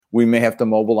we may have to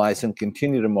mobilize and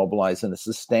continue to mobilize in a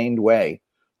sustained way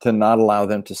to not allow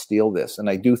them to steal this. And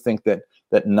I do think that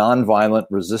nonviolent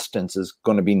resistance is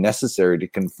going to be necessary to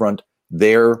confront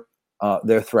their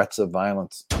threats of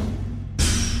violence.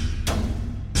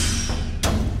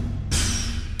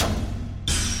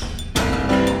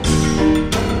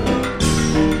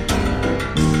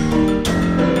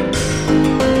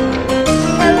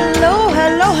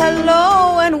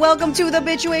 Hello, and welcome to the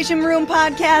Bitchuation Room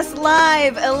Podcast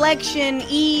Live, Election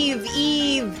Eve,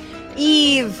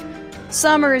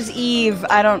 Summer's Eve.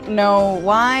 I don't know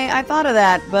why I thought of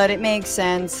that, but it makes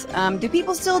sense. Do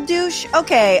people still douche?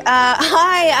 Okay,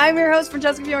 hi, I'm your host,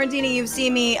 Francesca Fiorentini. You've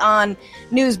seen me on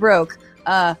News Broke,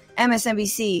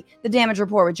 MSNBC, The Damage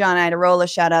Report with John Idarola.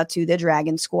 Shout out to the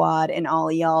Dragon Squad and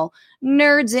all y'all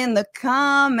nerds in the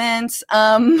comments.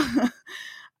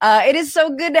 It is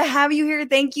so good to have you here.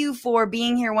 Thank you for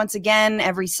being here once again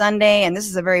every Sunday. And this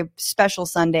is a very special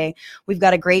Sunday. We've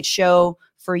got a great show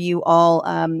for you all.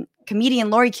 Comedian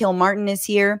Laurie Kilmartin is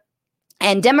here.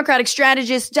 And Democratic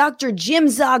strategist Dr. Jim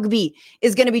Zogby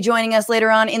is going to be joining us later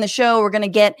on in the show. We're going to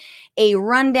get a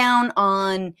rundown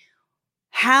on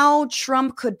how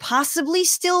Trump could possibly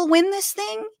still win this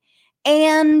thing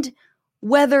and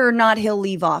whether or not he'll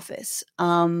leave office.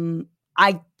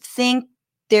 I think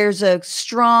there's a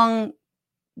strong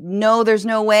no, there's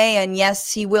no way, and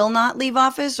yes, he will not leave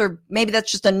office, or maybe that's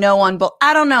just a no on both.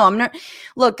 I don't know.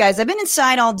 Look, guys, I've been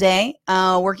inside all day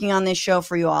working on this show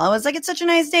for you all. I was like, it's such a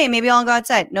nice day. Maybe I'll go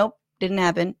outside. Nope, didn't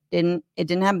happen. It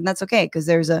didn't happen. That's okay, because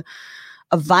there's a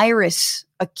virus,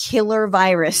 a killer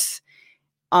virus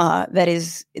that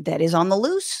is on the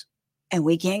loose, and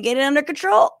we can't get it under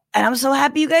control. And I'm so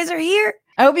happy you guys are here.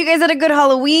 I hope you guys had a good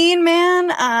Halloween,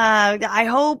 man. I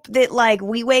hope that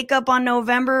we wake up on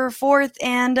November 4th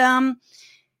and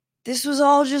this was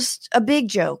all just a big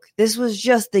joke. This was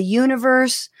just the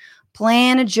universe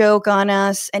playing a joke on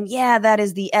us. And yeah, that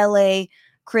is the LA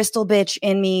crystal bitch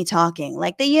in me talking.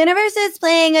 Like, the universe is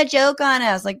playing a joke on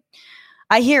us. Like,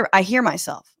 I hear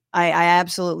myself. I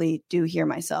absolutely do hear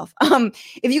myself.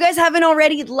 If you guys haven't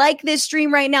already, like this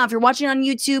stream right now. If you're watching on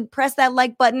YouTube, press that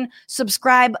like button.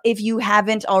 Subscribe if you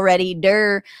haven't already.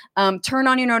 Turn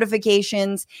on your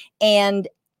notifications. And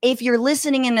if you're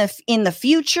listening in the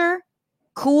future,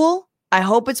 cool. I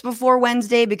hope it's before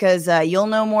Wednesday, because you'll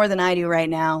know more than I do right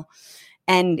now.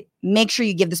 And make sure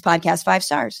you give this podcast 5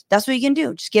 stars. That's what you can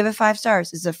do. Just give it 5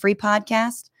 stars. It's a free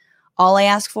podcast. All I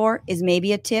ask for is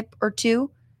maybe a tip or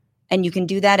two. And you can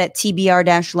do that at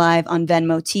TBR-Live on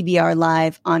Venmo, TBR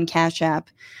Live on Cash App.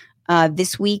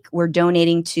 This week, we're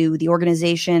donating to the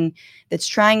organization that's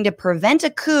trying to prevent a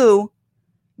coup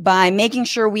by making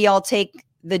sure we all take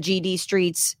the GD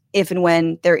streets if and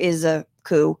when there is a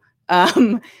coup.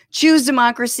 Choose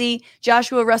Democracy.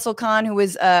 Joshua Russell Kahn, who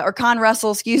was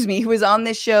on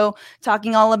this show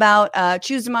talking all about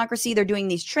Choose Democracy. They're doing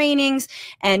these trainings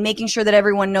and making sure that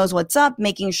everyone knows what's up,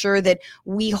 making sure that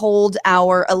we hold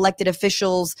our elected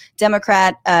officials,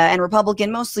 Democrat and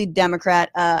Republican, mostly Democrat,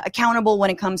 accountable when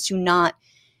it comes to not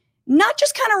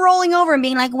just kind of rolling over and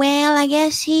being like, well, I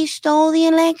guess he stole the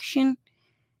election.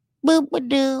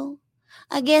 Boop-a-doo.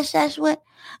 I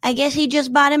guess he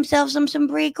just bought himself some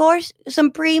Supreme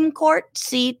Court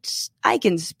seats. I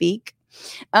can speak.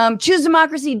 Choose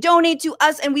Democracy. Donate to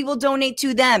us, and we will donate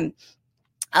to them.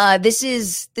 This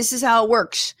is how it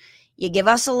works. You give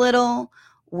us a little,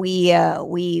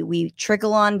 we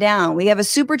trickle on down. We have a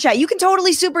super chat. You can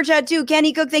totally super chat too.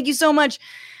 Kenny Cook, thank you so much.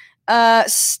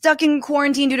 Stuck in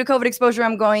quarantine due to COVID exposure.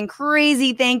 I'm going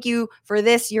crazy. Thank you for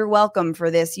this. You're welcome for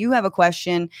this. You have a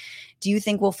question. Do you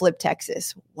think we'll flip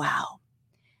Texas? Wow.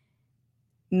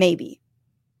 Maybe.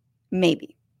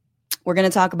 We're going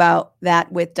to talk about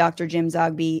that with Dr. Jim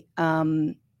Zogby.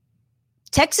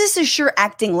 Texas is sure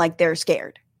acting like they're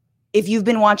scared. If you've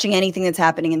been watching anything that's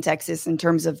happening in Texas in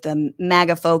terms of the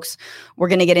MAGA folks, we're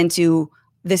going to get into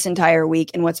this entire week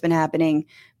and what's been happening.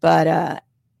 But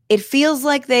it feels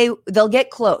like they'll get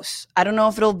close. I don't know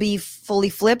if it'll be fully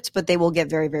flipped, but they will get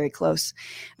very, very close.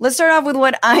 Let's start off with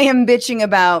what I am bitching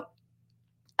about.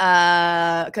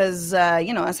 Because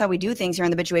that's how we do things here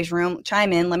in the Bitchuation Room.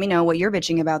 Chime in. Let me know what you're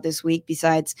bitching about this week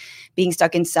besides being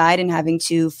stuck inside and having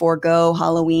to forego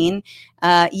Halloween.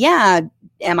 Am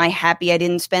I happy I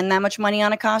didn't spend that much money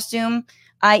on a costume,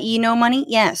 i.e. no money?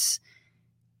 Yes.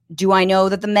 Do I know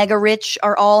that the mega rich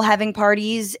are all having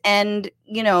parties and,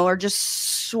 are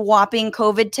just swapping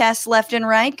COVID tests left and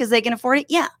right because they can afford it?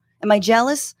 Yeah. Am I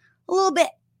jealous? A little bit.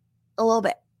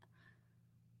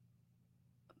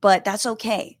 But that's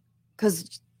okay,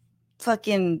 because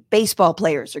fucking baseball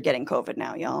players are getting COVID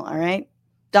now, y'all, all right?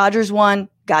 Dodgers won,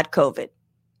 got COVID.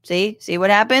 See what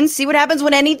happens? See what happens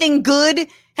when anything good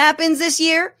happens this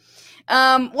year?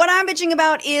 What I'm bitching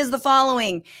about is the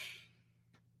following.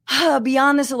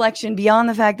 Beyond this election, beyond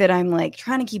the fact that I'm like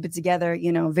trying to keep it together,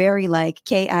 very like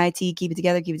KIT, keep it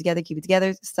together.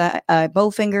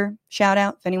 Bowfinger, shout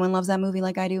out if anyone loves that movie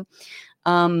like I do.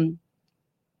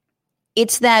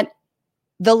 It's that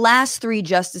the last 3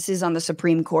 justices on the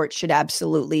Supreme Court should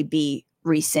absolutely be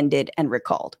rescinded and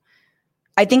recalled.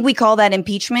 I think we call that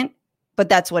impeachment, but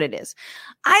that's what it is.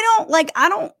 I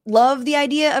don't love the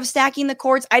idea of stacking the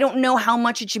courts. I don't know how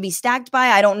much it should be stacked by.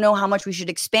 I don't know how much we should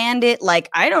expand it.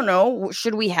 I don't know.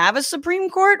 Should we have a Supreme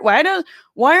Court? Why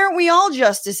aren't we all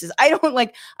justices?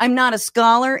 I'm not a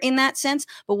scholar in that sense,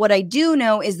 but what I do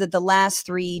know is that the last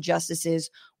 3 justices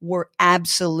were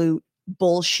absolute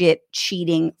bullshit,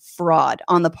 cheating, fraud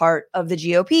on the part of the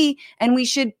GOP, and we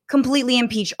should completely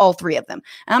impeach all 3 of them.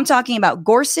 And I'm talking about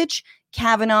Gorsuch,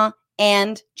 Kavanaugh,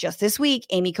 and just this week,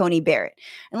 Amy Coney Barrett.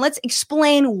 And let's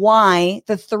explain why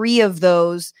the 3 of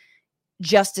those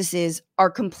justices are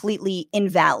completely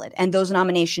invalid and those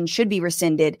nominations should be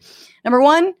rescinded. Number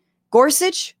 1,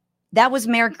 Gorsuch, that was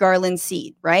Merrick Garland's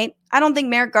seed, right? I don't think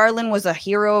Merrick Garland was a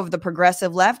hero of the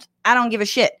progressive left. I don't give a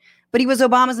shit. But he was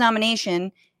Obama's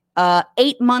nomination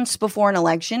 8 months before an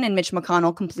election, and Mitch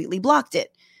McConnell completely blocked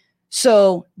it.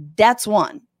 So that's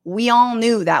one. We all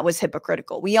knew that was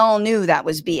hypocritical. We all knew that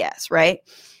was BS, right?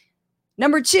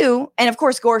 Number 2, and of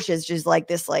course, Gorsuch is just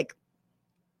this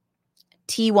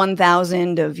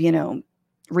T-1000 of,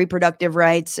 reproductive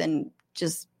rights and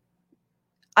just,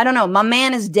 I don't know. My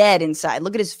man is dead inside.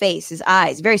 Look at his face, his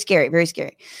eyes. Very scary, very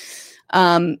scary.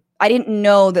 I didn't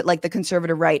know that the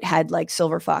conservative right had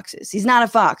silver foxes. He's not a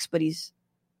fox, but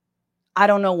I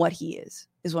don't know what he is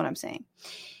what I'm saying.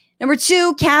 Number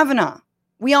 2, Kavanaugh.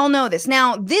 We all know this.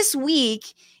 Now, this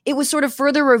week, it was sort of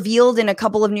further revealed in a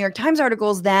couple of New York Times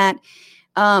articles that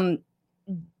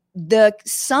the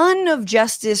son of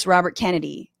Justice Robert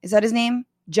Kennedy, is that his name?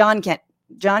 John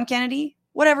Kennedy?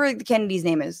 Whatever the Kennedy's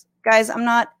name is. Guys, I'm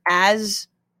not as...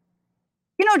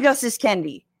 Justice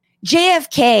Kennedy.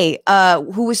 JFK,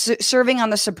 who was serving on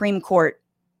the Supreme Court.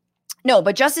 No,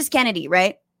 but Justice Kennedy,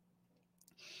 right?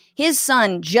 His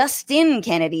son, Justin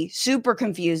Kennedy, super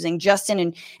confusing.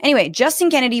 Justin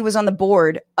Kennedy was on the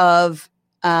board of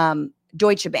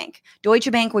Deutsche Bank. Deutsche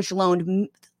Bank, which loaned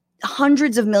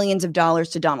hundreds of millions of dollars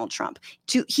to Donald Trump.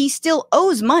 He still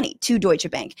owes money to Deutsche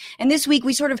Bank. And this week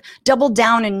we sort of doubled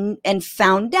down and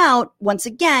found out once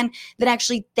again that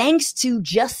actually thanks to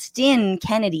Justin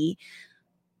Kennedy,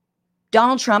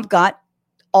 Donald Trump got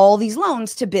all these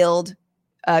loans to build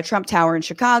Trump Tower in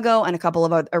Chicago and a couple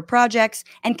of other projects,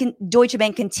 and Deutsche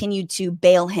Bank continued to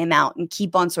bail him out and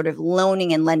keep on sort of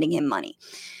loaning and lending him money.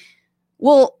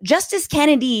 Well, Justice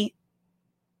Kennedy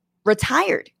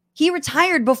retired. He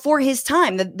retired before his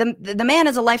time. The man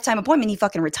has a lifetime appointment. He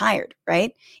fucking retired,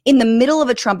 right? In the middle of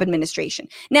a Trump administration.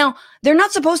 Now, they're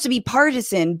not supposed to be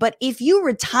partisan, but if you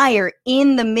retire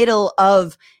in the middle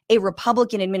of a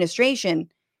Republican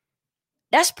administration,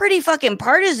 that's pretty fucking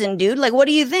partisan, dude. What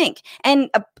do you think? And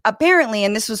apparently,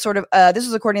 and this was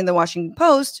according to the Washington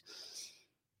Post.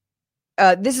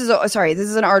 This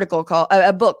is an article called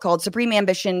a book called Supreme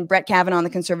Ambition: Brett Kavanaugh and the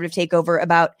Conservative Takeover,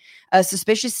 about a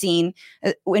suspicious scene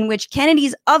in which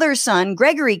Kennedy's other son,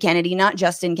 Gregory Kennedy, not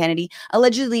Justin Kennedy,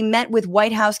 allegedly met with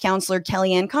White House counselor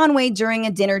Kellyanne Conway during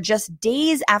a dinner just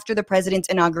days after the president's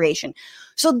inauguration.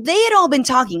 So they had all been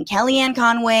talking. Kellyanne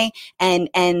Conway and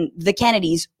the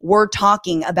Kennedys were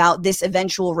talking about this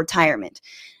eventual retirement.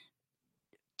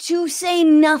 To say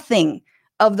nothing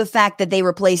of the fact that they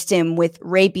replaced him with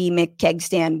rapey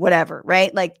McKegstand, whatever,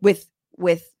 right?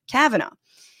 With Kavanaugh.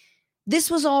 This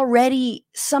was already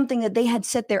something that they had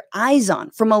set their eyes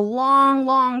on from a long,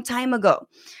 long time ago.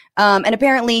 And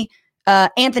apparently,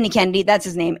 Anthony Kennedy, that's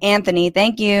his name, Anthony,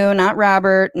 thank you, not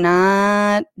Robert,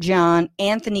 not John,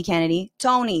 Anthony Kennedy,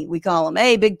 Tony, we call him.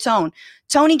 Hey, Big Tone.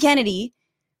 Tony Kennedy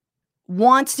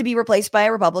wants to be replaced by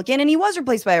a Republican, and he was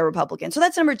replaced by a Republican. So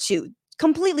that's number 2.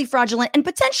 Completely fraudulent and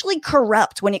potentially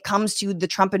corrupt when it comes to the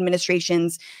Trump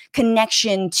administration's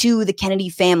connection to the Kennedy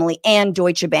family and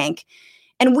Deutsche Bank.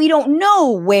 And we don't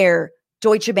know where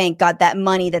Deutsche Bank got that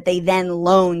money that they then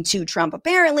loaned to Trump.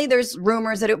 Apparently, there's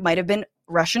rumors that it might have been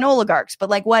Russian oligarchs, but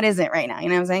what is it right now? You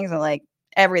know what I'm saying? So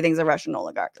everything's a Russian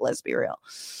oligarch. Let's be real.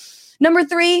 Number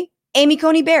 3, Amy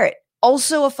Coney Barrett,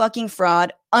 also a fucking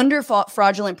fraud under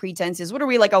fraudulent pretenses. What are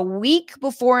we, a week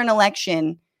before an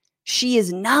election? She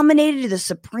is nominated to the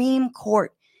Supreme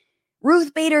Court.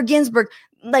 Ruth Bader Ginsburg,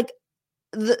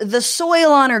 the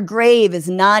soil on her grave is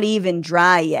not even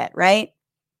dry yet, right?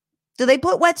 Do they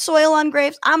put wet soil on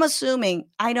graves? I'm assuming.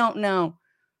 I don't know.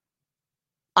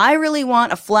 I really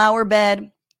want a flower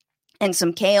bed and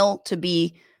some kale to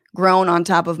be grown on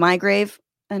top of my grave.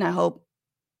 And I hope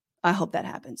that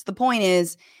happens. The point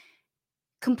is,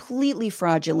 completely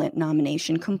fraudulent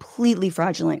nomination, completely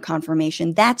fraudulent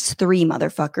confirmation. That's 3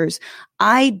 motherfuckers.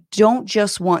 I don't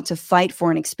just want to fight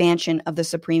for an expansion of the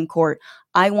Supreme Court.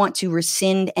 I want to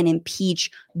rescind and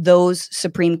impeach those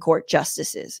Supreme Court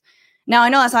justices. Now, I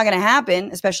know that's not going to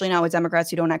happen, especially not with Democrats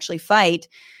who don't actually fight.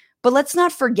 But let's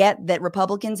not forget that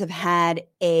Republicans have had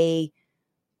a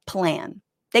plan.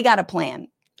 They got a plan.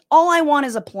 All I want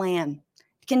is a plan.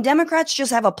 Can Democrats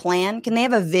just have a plan? Can they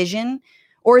have a vision?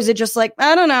 Or is it just like,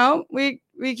 I don't know, we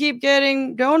keep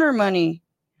getting donor money?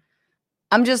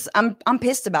 I'm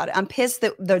pissed about it. I'm pissed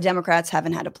that the Democrats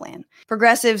haven't had a plan.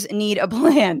 Progressives need a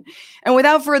plan. And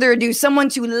without further ado, someone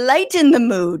to lighten the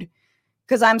mood,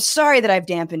 because I'm sorry that I've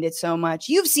dampened it so much.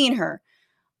 You've seen her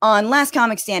on Last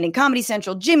Comic Standing, Comedy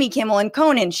Central, Jimmy Kimmel, and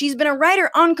Conan. She's been a writer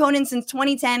on Conan since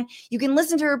 2010. You can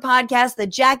listen to her podcast, The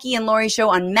Jackie and Laurie Show,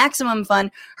 on Maximum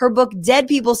Fun. Her book, Dead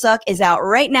People Suck, is out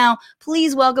right now.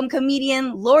 Please welcome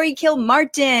comedian Laurie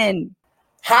Kilmartin.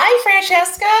 Hi,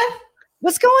 Francesca.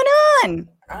 What's going on?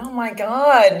 Oh my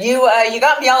God, you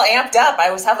got me all amped up.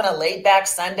 I was having a laid back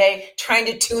Sunday, trying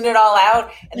to tune it all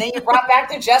out, and then you brought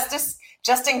back the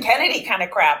Justin Kennedy kind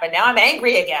of crap, and now I'm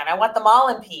angry again. I want them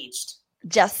all impeached.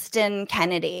 Justin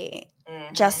Kennedy.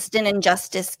 Mm-hmm. Justin and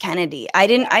Justice Kennedy. I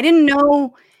didn't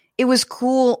know it was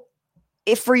cool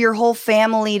for your whole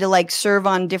family to like serve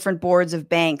on different boards of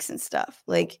banks and stuff.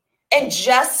 Like, and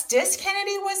Justice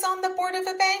Kennedy was on the board of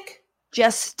a bank?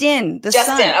 Justin.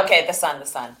 Son. Okay, the son.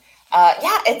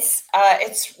 Yeah, it's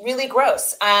really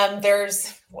gross.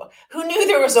 Who knew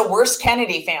there was a worse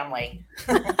Kennedy family?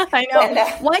 I know. And,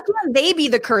 why can't they be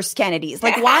the cursed Kennedys?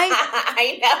 Like, why?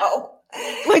 I know.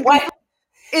 Like, why?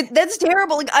 That's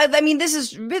terrible. I mean,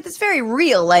 it's very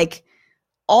real. Like,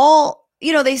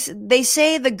 they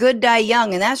say the good die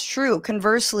young, and that's true.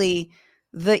 Conversely,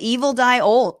 the evil die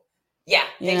old. Yeah,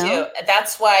 they do.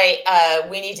 That's why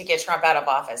we need to get Trump out of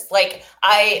office. Like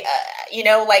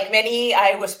like many,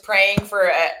 I was praying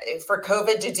for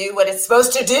COVID to do what it's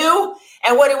supposed to do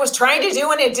and what it was trying to do,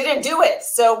 and it didn't do it.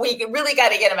 So we really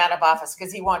got to get him out of office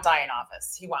because he won't die in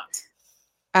office. He won't.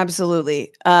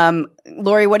 Absolutely.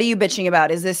 Laurie, what are you bitching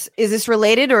about? Is this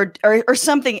related or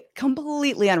something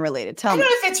completely unrelated? Tell me. I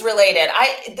don't know if it's related.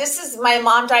 My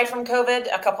mom died from COVID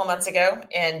a couple months ago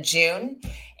in June.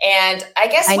 And I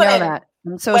guess I know that.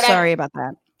 I'm so sorry about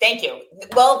that. Thank you.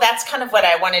 Well, that's kind of what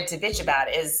I wanted to bitch about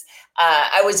is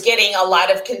I was getting a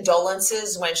lot of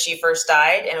condolences when she first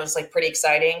died, and it was like pretty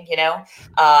exciting,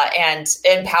 and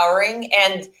empowering.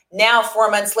 And now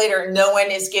 4 months later, no one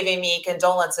is giving me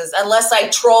condolences unless I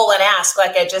troll and ask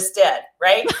like I just did.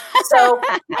 Right. So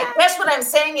I guess what I'm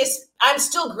saying is I'm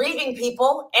still grieving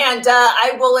people, and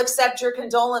I will accept your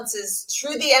condolences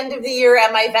through the end of the year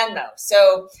at my Venmo.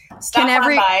 So stop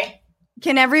on by.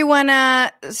 Can everyone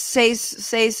say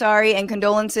sorry and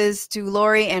condolences to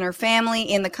Laurie and her family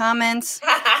in the comments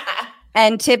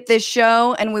and tip this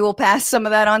show, and we will pass some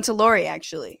of that on to Laurie,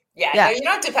 actually. Yeah. No, you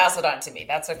don't have to pass it on to me.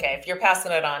 That's okay. If you're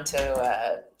passing it on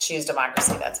to Choose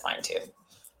Democracy, that's fine too.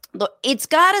 Look, it's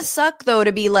gotta suck though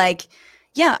to be like,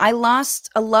 yeah, I lost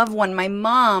a loved one, my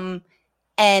mom,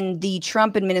 and the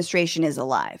Trump administration is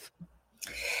alive.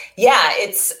 Yeah,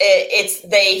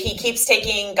 God keeps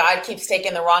taking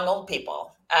the wrong old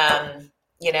people, And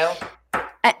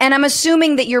I'm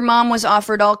assuming that your mom was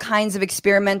offered all kinds of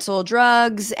experimental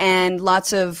drugs and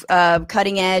lots of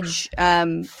cutting edge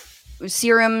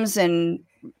serums and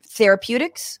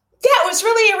therapeutics. Yeah, it was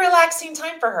really a relaxing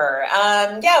time for her.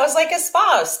 It was like a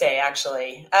spa stay,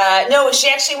 actually. No, she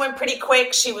actually went pretty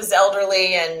quick. She was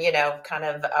elderly and, kind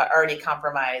of already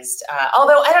compromised.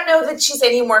 Although I don't know that she's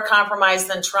any more compromised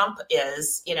than Trump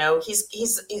is.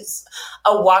 He's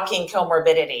a walking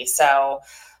comorbidity. So,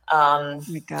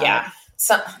 yeah,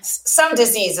 some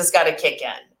disease has got to kick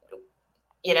in.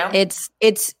 It's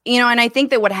and I think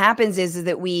that what happens is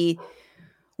that we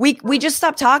just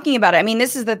stop talking about it. I mean,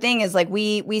 this is the thing is like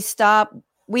it's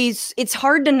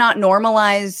hard to not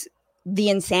normalize the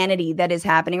insanity that is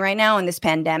happening right now in this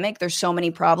pandemic. There's so many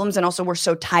problems. And also we're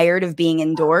so tired of being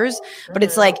indoors, but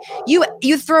it's like you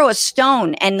throw a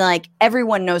stone and like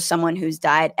everyone knows someone who's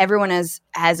died. Everyone has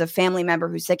a family member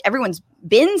who's sick. Everyone's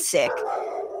been sick.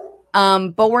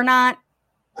 But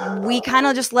we kind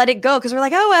of just let it go. Cause we're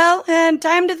like, oh, well, and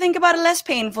time to think about a less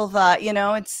painful thought.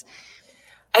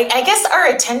 I guess our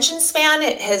attention span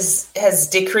has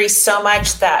decreased so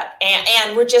much that,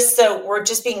 and we're just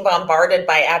being bombarded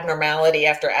by abnormality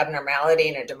after abnormality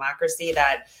in a democracy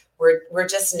that we're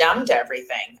just numb to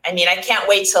everything. I mean, I can't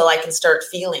wait till I can start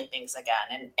feeling things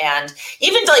again. And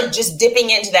even like just dipping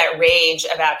into that rage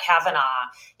about Kavanaugh,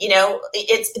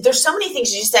 there's so many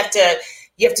things you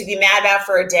have to be mad about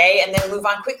for a day and then move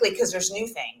on quickly because there's new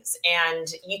things. And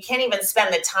you can't even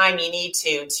spend the time you need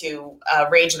to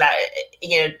rage about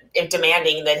it,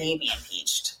 demanding that he be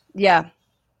impeached. Yeah.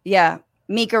 Yeah.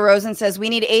 Mika Rosen says, we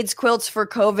need AIDS quilts for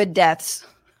COVID deaths.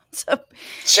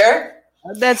 Sure.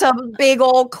 That's a big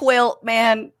old quilt,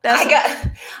 man.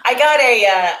 I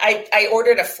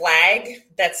ordered a flag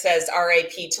that says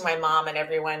RAP to my mom and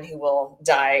everyone who will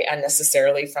die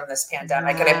unnecessarily from this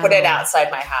pandemic. Wow. And I put it outside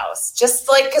my house, just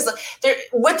like, because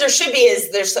there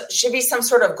should be some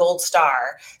sort of gold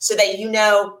star so that,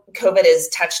 COVID has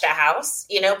touched a house.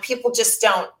 People just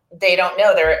don't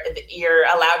know you're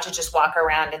allowed to just walk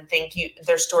around and think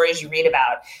there's stories you read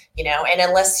about, and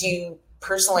unless you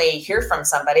personally hear from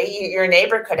somebody, your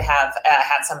neighbor could have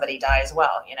had somebody die as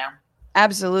well,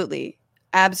 Absolutely.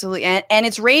 And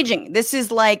it's raging. This is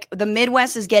like the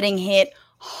Midwest is getting hit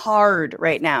hard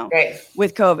right now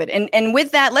with COVID. And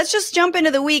with that, let's just jump into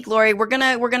the week, Laurie. We're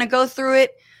gonna go through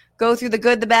it, go through the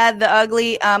good, the bad, the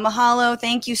ugly. Mahalo.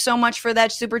 Thank you so much for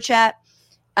that super chat.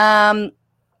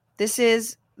 This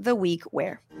is the week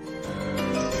where.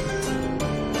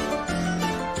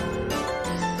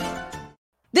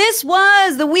 This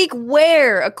was the week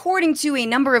where, according to a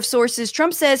number of sources,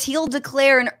 Trump says he'll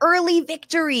declare an early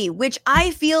victory, which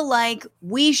I feel like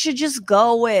we should just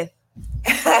go with.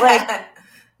 Like,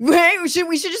 right? We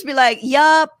should just be like,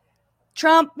 yup,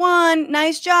 Trump won.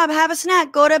 Nice job. Have a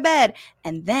snack. Go to bed.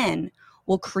 And then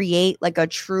we'll create like a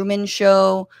Truman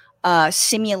Show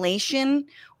simulation.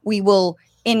 We will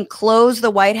enclose the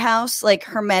White House, like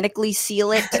hermetically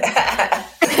seal it.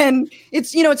 And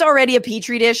it's already a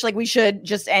petri dish, like we should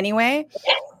just anyway.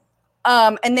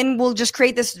 And then we'll just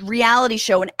create this reality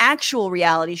show, an actual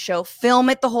reality show, film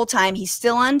it the whole time. He's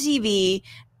still on TV.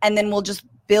 And then we'll just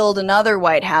build another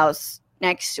White House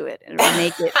next to it and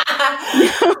make it.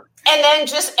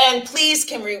 And please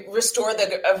can we restore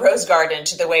the Rose Garden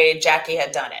to the way Jackie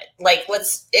had done it. Like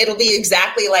it'll be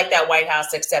exactly like that White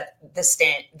House, except the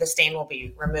stain will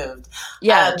be removed.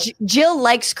 Yeah. Jill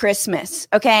likes Christmas.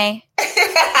 Okay.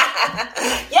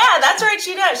 Yeah, that's right.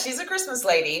 She does. She's a Christmas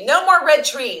lady. No more red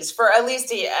trees for at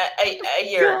least a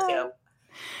year or two.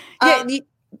 Yeah.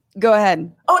 Go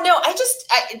ahead. Oh no.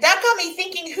 That got me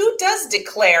thinking, who does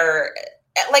declare?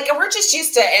 Like, we're just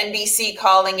used to NBC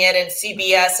calling it and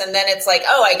CBS, and then it's like,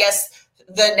 oh, I guess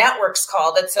the networks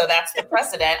called it, so that's the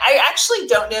president. I actually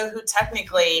don't know who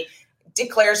technically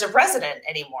declares a president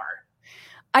anymore.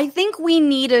 I think we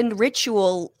need a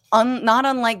ritual, not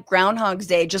unlike Groundhog's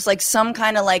Day, just like some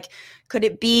kind of like, could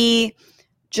it be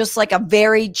just like a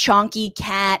very chonky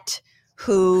cat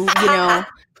who,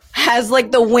 has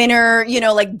like the winner,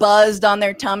 like buzzed on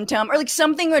their tum-tum, or like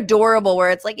something adorable where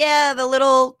it's like, yeah, the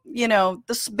little,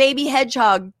 this baby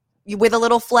hedgehog with a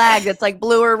little flag that's like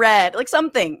blue or red, like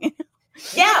something.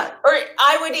 Yeah. Or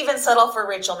I would even settle for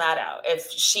Rachel Maddow. If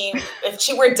she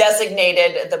were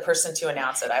designated the person to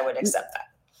announce it, I would accept that.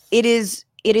 It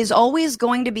is always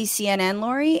going to be CNN,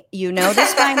 Laurie. You know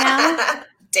this by now.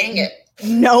 Dang it.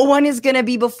 No one is going to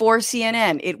be before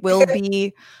CNN. It will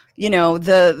be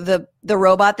the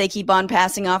robot they keep on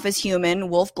passing off as human,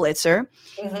 Wolf Blitzer.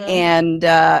 Mm-hmm.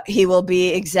 And he will be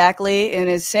exactly in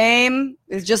it's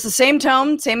just the same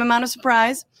tone, same amount of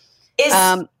surprise.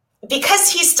 Because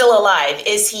he's still alive,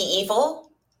 is he evil?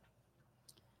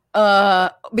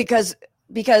 Because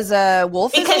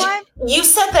Wolf is alive? You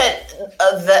said that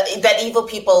that evil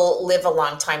people live a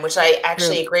long time, which I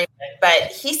actually agree with. But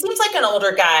he seems like an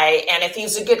older guy, and if he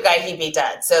was a good guy, he'd be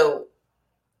dead. So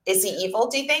is he evil,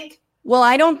 do you think? Well,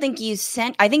 I don't think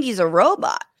I think he's a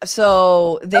robot.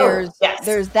 So there's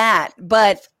that.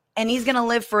 And he's going to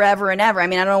live forever and ever. I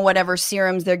mean, I don't know whatever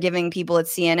serums they're giving people at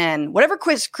CNN. Whatever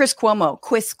Chris Cuomo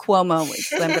is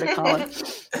what I'm going to call him.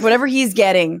 Whatever he's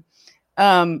getting.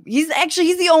 He's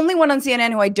the only one on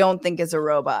CNN who I don't think is a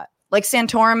robot. Like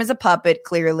Santorum is a puppet,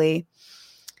 clearly.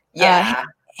 Yeah.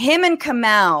 Him and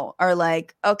Kamau are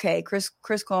like, okay, Chris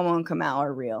Cuomo and Kamau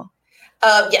are real.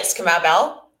 Yes, Kamau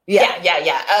Bell. Yeah.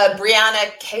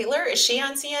 Breonna Taylor, is she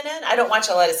on CNN? I don't watch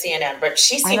a lot of CNN, but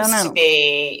she seems to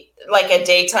be like a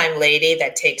daytime lady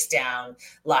that takes down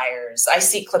liars. I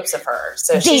see clips of her.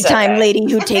 So daytime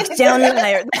lady who takes down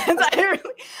liars.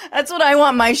 That's what I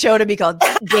want my show to be called.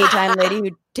 Daytime lady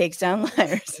who takes down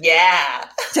liars. Yeah.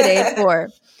 Today at 4.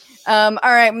 All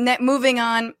right, moving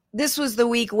on. This was the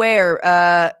week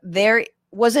where there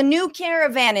was a new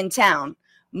caravan in town.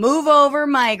 Move over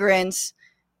migrants.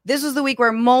 This was the week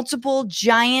where multiple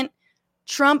giant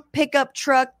Trump pickup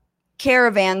truck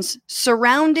caravans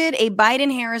surrounded a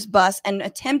Biden-Harris bus and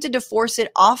attempted to force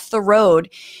it off the road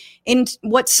in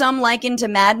what some liken to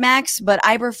Mad Max, but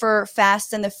I prefer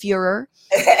Fast and the Fuhrer.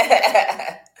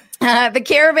 The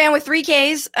caravan with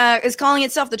 3Ks is calling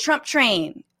itself the Trump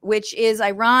train, which is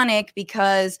ironic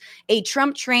because a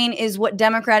Trump train is what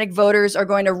Democratic voters are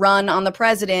going to run on the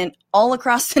president all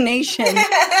across the nation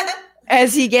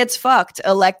as he gets fucked,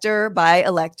 elector by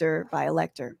elector by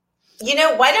elector. You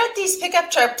know, why don't these pickup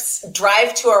trucks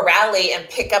drive to a rally and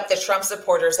pick up the Trump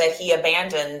supporters that he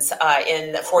abandons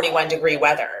in 41-degree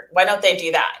weather? Why don't they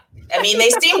do that? I mean, they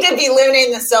seem to be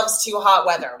limiting themselves to hot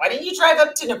weather. Why don't you drive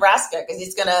up to Nebraska? Because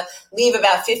he's going to leave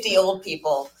about 50 old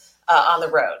people on the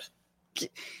road.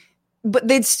 But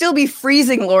they'd still be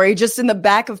freezing, Laurie, just in the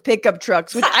back of pickup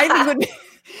trucks, which I think would be...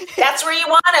 That's where you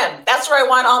want them. That's where I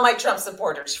want all my Trump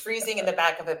supporters, freezing in the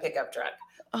back of a pickup truck.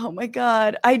 Oh, my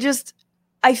God.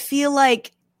 I feel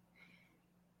like,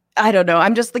 I don't know.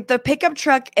 I'm just like the pickup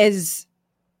truck is,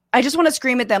 I just want to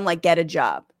scream at them like, get a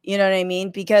job. You know what I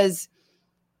mean? Because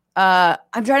I'm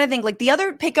trying to think like the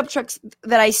other pickup trucks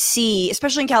that I see,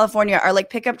 especially in California, are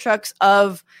like pickup trucks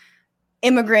of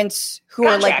immigrants who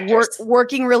are like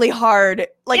working really hard,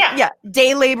 like,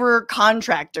 day labor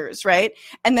contractors. Right.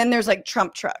 And then there's like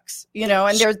Trump trucks, you know,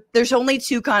 and there's only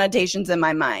two connotations in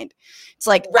my mind. It's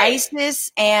like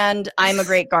ISIS and I'm a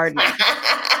great gardener.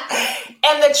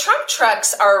 And the Trump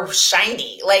trucks are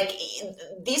shiny. Like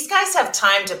these guys have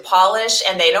time to polish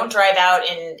and they don't drive out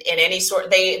in any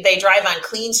sort. They drive on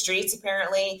clean streets.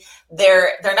 Apparently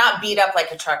they're not beat up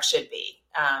like a truck should be.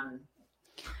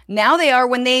 Now they are.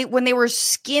 When they were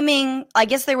skimming, I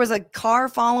guess there was a car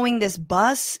following this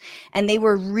bus and they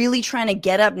were really trying to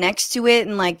get up next to it.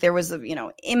 And like there was,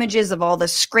 images of all the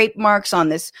scrape marks on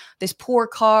this poor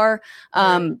car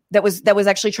that was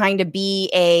actually trying to be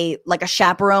a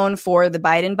chaperone for the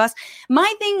Biden bus.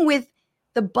 My thing with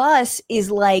the bus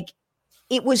is like,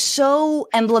 it was so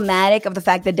emblematic of the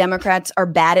fact that Democrats are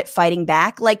bad at fighting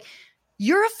back. Like,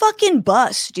 you're a fucking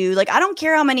bus, dude. Like, I don't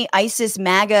care how many ISIS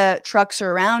MAGA trucks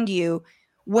are around you.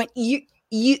 When you're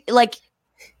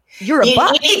a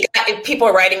bus. You need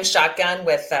people riding shotgun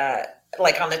with,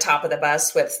 on the top of the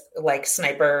bus with like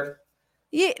sniper.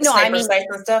 Yeah, no, I mean, sights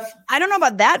and stuff. I don't know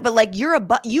about that, but like, you're a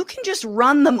bus. You can just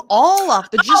run them all off.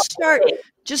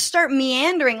 Just start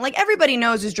meandering. Like everybody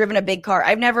knows who's driven a big car.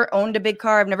 I've never owned a big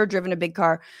car. I've never driven a big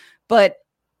car, but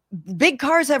big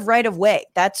cars have right of way.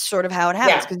 That's sort of how it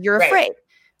happens because you're afraid.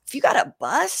 If you got a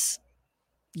bus,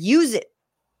 use it.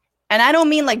 And I don't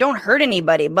mean like don't hurt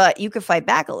anybody, but you could fight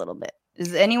back a little bit.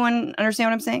 Does anyone understand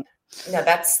what I'm saying? No,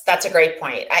 that's a great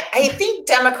point. I think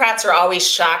Democrats are always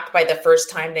shocked by the first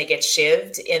time they get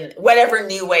shivved in whatever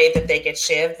new way that they get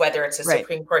shivved, whether it's a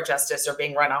Supreme Court justice or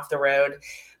being run off the road.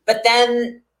 But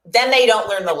then they don't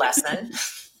learn the lesson.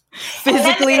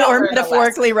 Physically or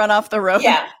metaphorically run off the road.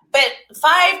 Yeah. But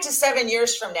 5 to 7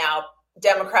 years from now,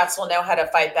 Democrats will know how to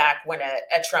fight back when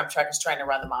a Trump truck is trying to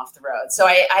run them off the road. So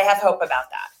I have hope about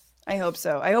that. I hope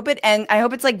so. I hope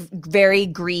it's like very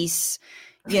Grease,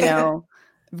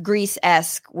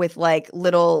 Grease-esque with like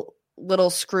little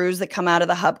screws that come out of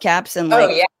the hubcaps and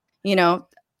like,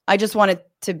 I just want it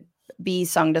to be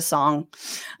sung to song.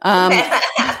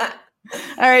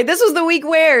 All right, this was the week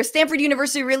where Stanford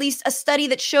University released a study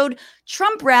that showed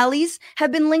Trump rallies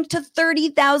have been linked to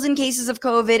 30,000 cases of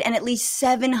COVID and at least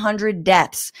 700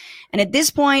 deaths. And at this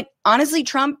point, honestly,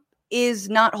 Trump is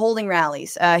not holding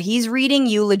rallies. He's reading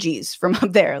eulogies from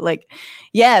up there. Like,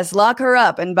 yes, lock her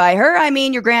up. And by her, I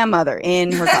mean your grandmother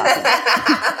in her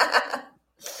coffin.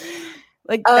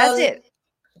 Like, that's it.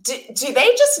 Do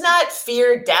they just not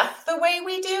fear death the way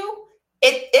we do?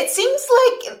 It seems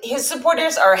like his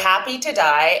supporters are happy to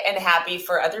die and happy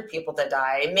for other people to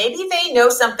die. Maybe they know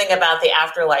something about the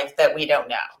afterlife that we don't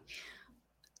know.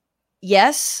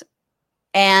 Yes.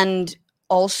 And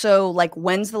also, like,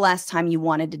 when's the last time you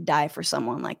wanted to die for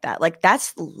someone like that? Like,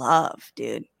 that's love,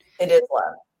 dude. It is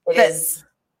love. It is.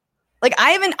 Like,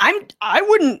 I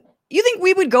wouldn't. You think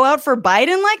we would go out for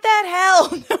Biden like that? Hell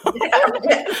no.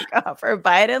 Go out for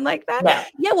Biden like that? No.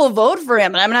 Yeah, we'll vote for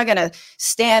him. And I'm not going to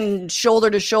stand shoulder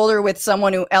to shoulder with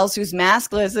someone else who's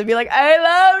maskless and be like, I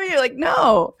love you. Like,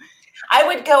 no. I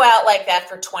would go out like that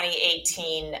for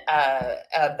 2018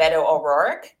 Beto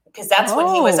O'Rourke, because that's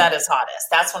when he was at his hottest.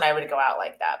 That's when I would go out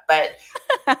like that. But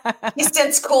he's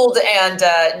since cooled, and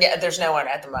there's no one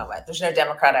at the moment. There's no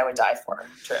Democrat I would die for.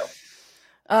 True.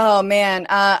 Oh, man.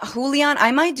 Julian,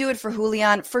 I might do it for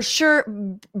Julian. For sure.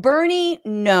 Bernie,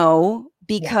 no,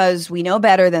 because we know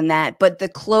better than that. But the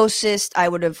closest I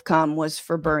would have come was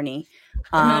for Bernie.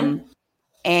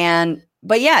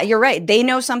 But yeah, you're right. They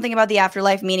know something about the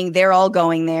afterlife, meaning they're all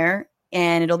going there.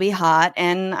 and it'll be hot.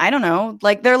 And I don't know,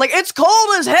 like they're like, it's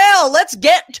cold as hell. Let's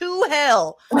get to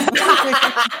hell.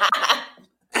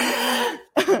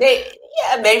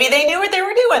 Maybe they knew what they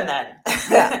were doing then.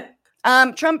 Yeah.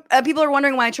 Trump. People are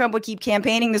wondering why Trump would keep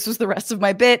campaigning. This was the rest of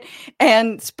my bit,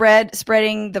 and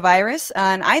spreading the virus.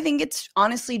 And I think it's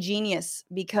honestly genius,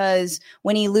 because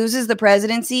when he loses the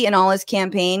presidency and all his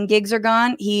campaign gigs are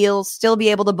gone, he'll still be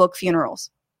able to book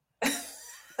funerals.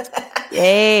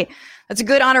 Yay! That's a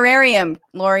good honorarium,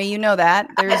 Laurie. You know that.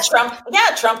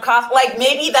 Trump coffee. Like,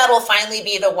 maybe that'll finally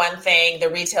be the one thing, the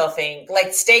retail thing.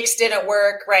 Like, steaks didn't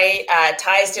work, right?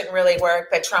 Ties didn't really work,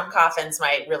 but Trump coffins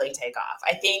might really take off.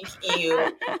 I think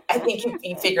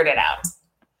you figured it out.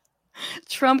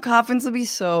 Trump coffins will be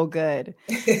so good.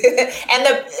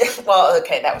 That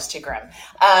was too grim.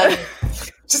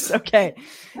 Okay.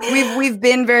 We've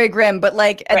been very grim, but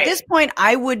like at this point,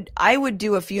 I would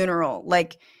do a funeral,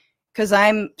 like, because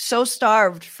I'm so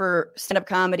starved for stand-up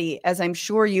comedy, as I'm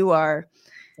sure you are.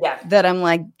 Yeah. That I'm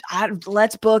like,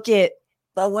 let's book it,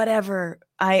 but whatever.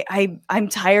 I'm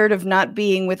tired of not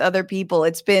being with other people.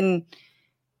 It's been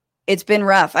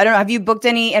rough. I don't know. Have you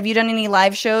done any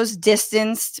live shows,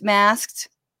 distanced, masked?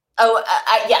 Oh,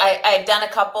 I've done a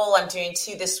couple. I'm doing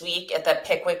 2 this week at the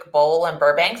Pickwick Bowl in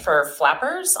Burbank for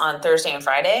Flappers on Thursday and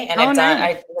Friday. And I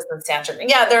was in Santa.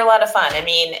 Yeah, they're a lot of fun. I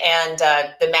mean, and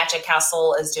the Magic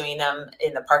Castle is doing them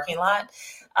in the parking lot.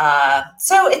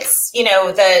 So it's,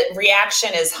 the reaction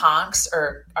is honks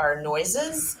or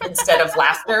noises instead of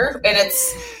laughter. And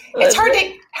it's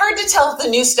hard to tell if the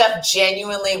new stuff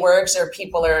genuinely works or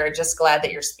people are just glad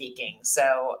that you're speaking.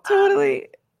 So Totally.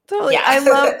 Yeah. I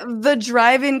love the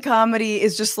drive-in comedy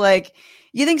is just like,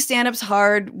 you think stand-up's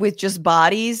hard with just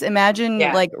bodies? Imagine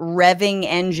like revving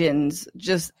engines,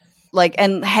 just like,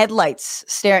 and headlights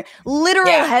staring, literal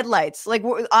headlights. Like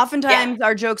oftentimes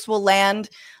our jokes will land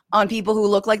on people who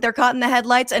look like they're caught in the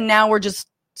headlights. And now we're just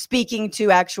speaking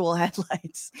to actual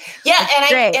headlights. Yeah.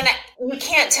 And you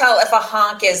can't tell if a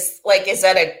honk is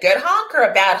that a good honk or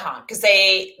a bad honk? Because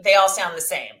they all sound the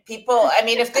same. People, I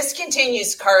mean, if this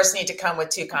continues, cars need to come with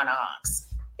 2 kind of honks.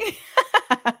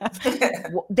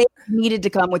 They needed to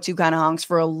come with 2 kind of honks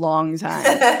for a long time.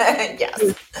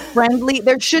 Yes. Friendly.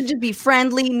 There should just be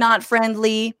friendly, not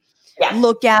friendly. Yeah.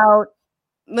 Look out.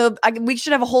 We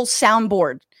should have a whole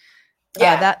soundboard.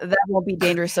 Yeah, that won't be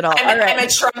dangerous at all. I'm a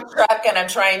Trump truck and I'm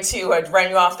trying to run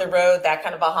you off the road. That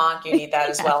kind of a honk. You need that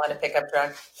as well in a pickup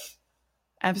truck.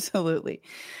 Absolutely.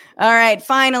 All right.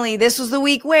 Finally, this was the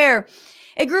week where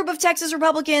a group of Texas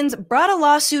Republicans brought a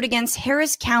lawsuit against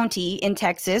Harris County in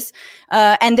Texas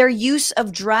and their use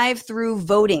of drive-through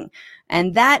voting.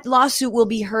 And that lawsuit will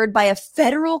be heard by a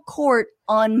federal court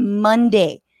on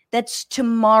Monday. That's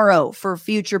tomorrow for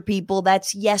future people.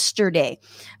 That's yesterday.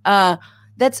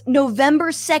 That's November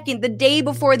 2nd, the day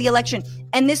before the election.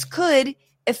 And this could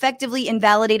effectively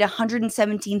invalidate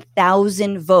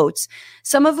 117,000 votes,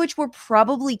 some of which were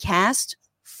probably cast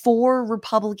for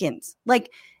Republicans.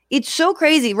 Like, it's so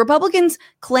crazy. Republicans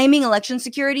claiming election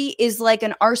security is like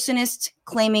an arsonist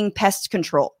claiming pest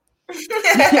control.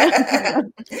 I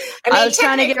was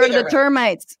trying to get rid of the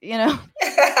termites, Yeah.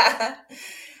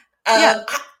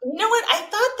 You know what? I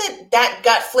thought that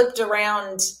got flipped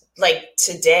around like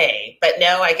today, but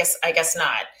no, I guess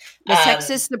not. The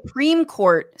Texas Supreme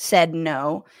Court said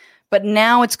no, but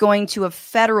now it's going to a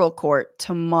federal court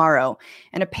tomorrow.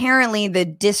 And apparently the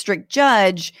district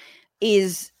judge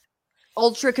is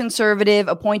ultra conservative,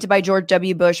 appointed by George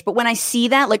W. Bush. But when I see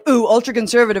that, like, ooh, ultra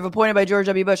conservative appointed by George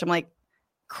W. Bush, I'm like,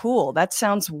 cool. That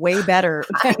sounds way better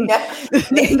than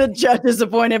the judges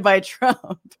appointed by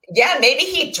Trump. Yeah, maybe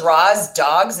he draws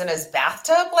dogs in his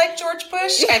bathtub like George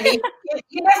Bush. I mean,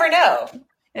 you never know.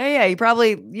 Yeah, he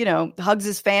probably, hugs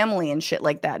his family and shit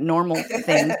like that. Normal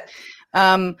things.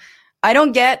 I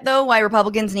don't get, though, why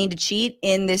Republicans need to cheat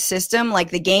in this system.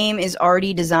 Like, the game is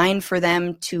already designed for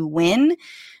them to win.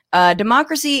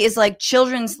 Democracy is like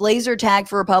children's laser tag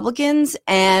for Republicans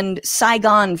and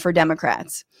Saigon for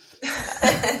Democrats.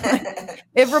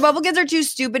 If Republicans are too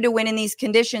stupid to win in these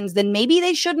conditions, then maybe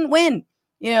they shouldn't win.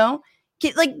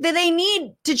 Like, they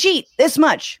need to cheat this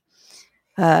much.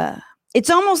 It's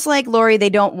almost like, Laurie, they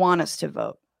don't want us to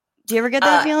vote. Do you ever get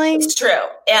that feeling? It's true.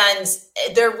 And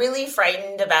they're really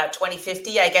frightened about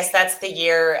 2050. I guess that's the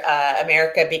year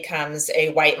America becomes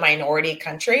a white minority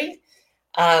country.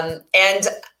 And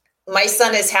my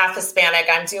son is half Hispanic.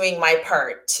 I'm doing my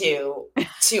part to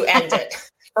end it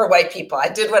for white people. I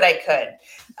did what I could.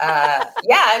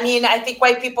 I mean, I think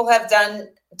white people have done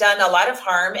done a lot of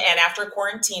harm. And after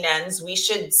quarantine ends, we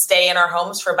should stay in our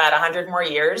homes for about 100 more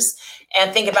years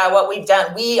and think about what we've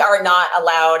done. We are not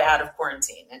allowed out of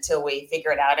quarantine until we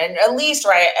figure it out, and at least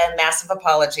write a massive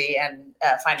apology and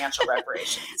financial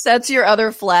reparations. That's your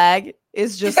other flag,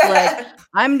 is just like,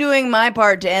 I'm doing my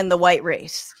part to end the white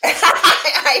race.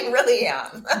 I really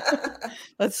am.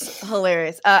 That's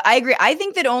hilarious. I agree. I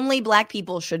think that only Black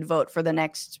people should vote for the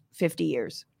next 50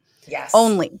 years. Yes.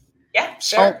 Only. Yeah,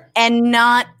 sure. And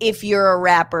not if you're a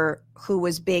rapper who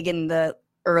was big in the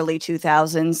early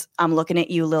 2000s. I'm looking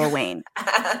at you, Lil Wayne.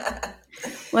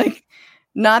 Like,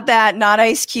 not that, not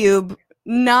Ice Cube,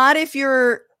 not if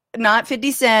you're not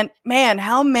 50 Cent. Man,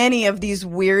 how many of these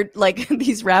weird, like,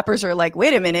 these rappers are like,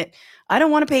 wait a minute, I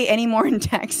don't want to pay any more in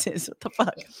taxes. What the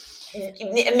fuck?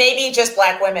 Maybe just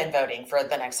Black women voting for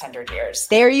the next 100 years.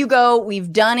 There you go.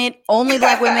 We've done it. Only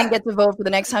Black women get to vote for the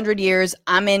next 100 years.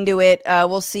 I'm into it.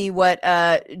 We'll see what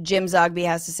Jim Zogby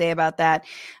has to say about that.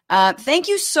 Thank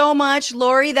you so much,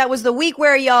 Laurie. That was the week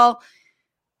where, y'all.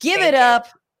 Give it up.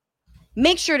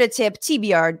 Make sure to tip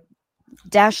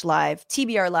TBR-Live,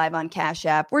 TBR Live on Cash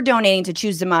App. We're donating to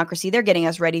Choose Democracy. They're getting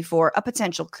us ready for a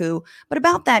potential coup. But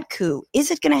about that coup,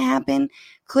 is it going to happen?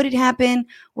 Could it happen?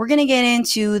 We're going to get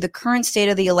into the current state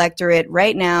of the electorate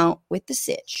right now with the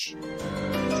Sitch.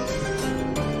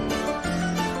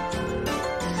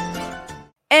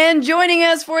 And joining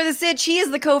us for the Sitch, he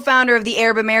is the co-founder of the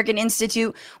Arab American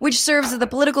Institute, which serves as the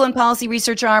political and policy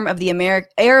research arm of the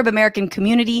Arab American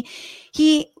community.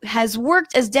 He has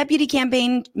worked as deputy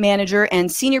campaign manager and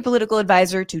senior political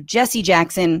advisor to Jesse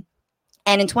Jackson.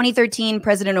 And in 2013,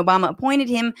 President Obama appointed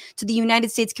him to the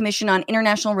United States Commission on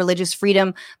International Religious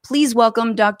Freedom. Please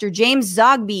welcome Dr. James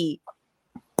Zogby.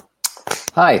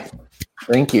 Hi.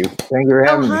 Thank you. Thank you for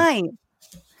having me. Hi.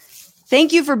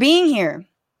 Thank you for being here.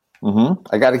 Mm-hmm.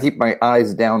 I got to keep my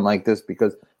eyes down like this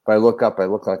because if I look up, I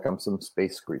look like I'm some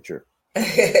space creature.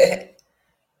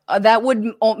 That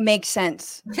would make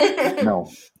sense. No.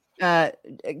 Should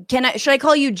I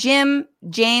call you Jim,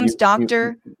 James,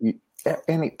 Doctor?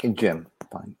 Jim,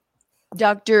 fine.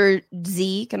 Dr.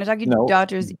 Z. Can I talk to you? No.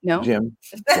 Dr. Z? No. Jim.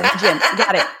 Jim.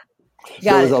 Got it.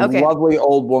 There was a lovely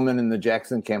old woman in the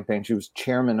Jackson campaign. She was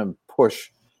chairman of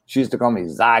PUSH. She used to call me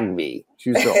Zogby.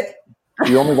 She used to,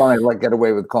 the only one I let get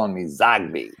away with calling me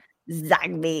Zogby.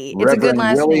 Zogby. It's Reverend a good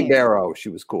last Willie name. Barrow. She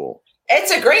was cool.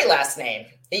 It's a great last name.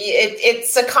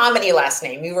 It's a comedy last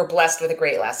name. You were blessed with a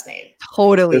great last name.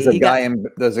 Totally. There's a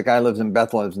guy lives in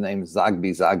Bethlehem. His name is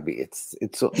Zogby.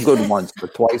 It's a good once,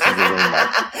 but twice is a little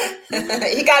much.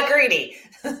 He got greedy.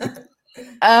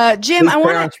 Jim, His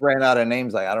parents ran out of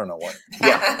names. I don't know what.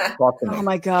 Yeah. Oh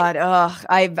my God.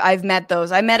 I've met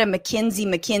those. I met a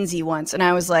McKinsey once, and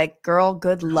I was like, girl,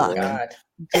 good luck. Oh,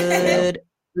 good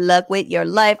luck with your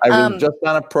life. I was just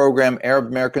on a program, Arab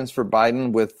Americans for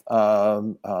Biden, with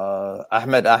Ahmed.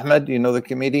 You know the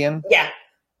comedian? Yeah.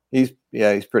 He's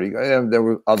pretty good. There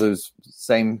were others,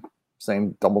 same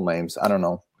double names. I don't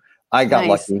know. I got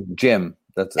lucky. Jim.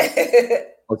 That's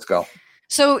it. Let's go.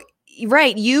 So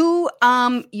right, you're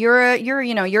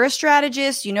a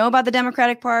strategist. You know about the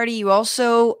Democratic Party. You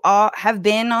also have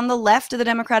been on the left of the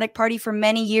Democratic Party for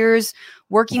many years,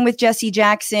 working with Jesse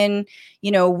Jackson.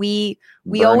 You know, we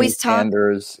Bernie always talk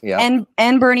Sanders, yeah,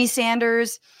 and Bernie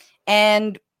Sanders,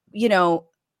 and you know,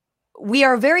 we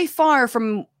are very far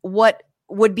from what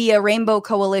would be a rainbow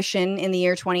coalition in the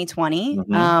year 2020.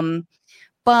 Mm-hmm.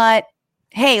 But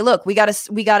hey, look, we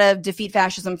gotta defeat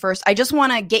fascism first. I just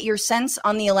want to get your sense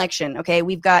on the election. Okay,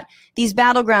 we've got these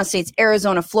battleground states: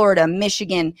 Arizona, Florida,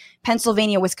 Michigan,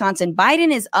 Pennsylvania, Wisconsin.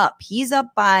 Biden is up. He's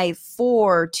up by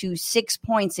 4 to 6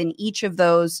 points in each of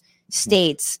those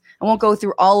states. I won't go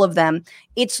through all of them.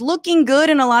 It's looking good,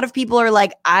 and a lot of people are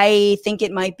like, I think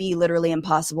it might be literally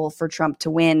impossible for Trump to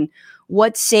win.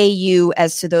 What say you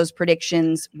as to those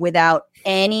predictions without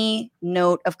any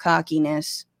note of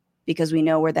cockiness? Because we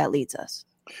know where that leads us.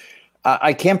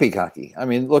 I can't be cocky. I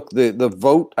mean, look, the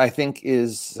vote I think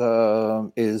is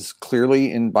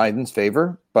clearly in Biden's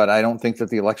favor, but I don't think that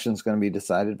the election is going to be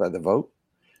decided by the vote.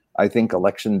 I think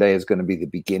election day is going to be the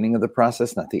beginning of the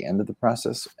process, not the end of the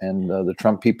process. And the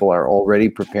Trump people are already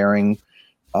preparing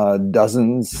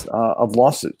dozens of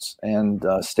lawsuits and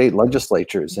state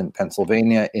legislatures in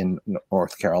Pennsylvania, in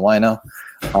North Carolina,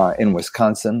 in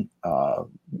Wisconsin,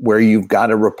 where you've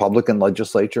got a Republican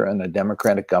legislature and a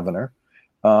Democratic governor,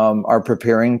 are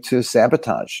preparing to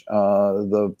sabotage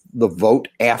the vote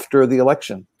after the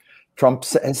election. Trump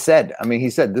said, he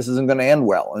said, this isn't going to end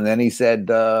well. And then he said,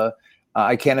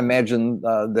 I can't imagine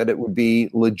that it would be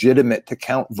legitimate to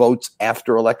count votes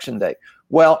after Election Day.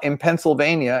 Well, in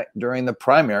Pennsylvania, during the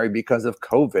primary, because of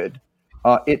COVID,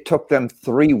 It took them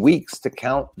 3 weeks to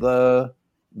count the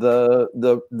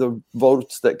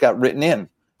votes that got written in.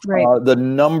 Right. The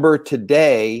number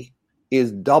today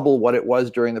is double what it was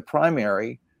during the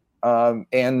primary,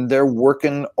 and they're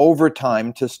working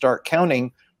overtime to start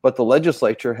counting. But the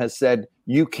legislature has said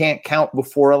you can't count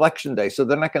before Election Day, so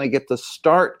they're not going to get to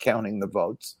start counting the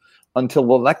votes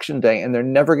until Election Day, and they're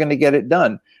never going to get it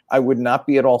done. I would not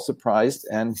be at all surprised,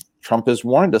 and Trump has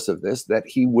warned us of this, that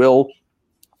he will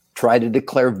try to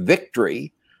declare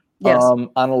victory on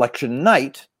election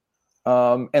night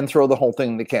and throw the whole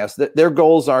thing in the cast. Their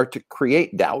goals are to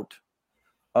create doubt,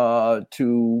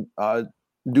 to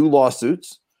do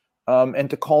lawsuits, and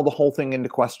to call the whole thing into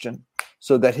question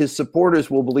so that his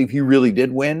supporters will believe he really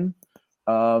did win,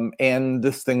 and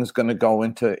this thing's going to go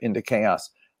into chaos.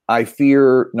 I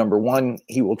fear, number one,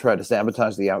 he will try to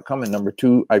sabotage the outcome. And number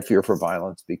two, I fear for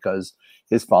violence because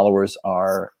his followers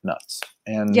are nuts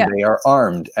and they are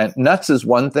armed. And nuts is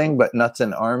one thing, but nuts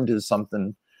and armed is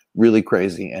something really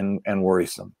crazy and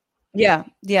worrisome. Yeah.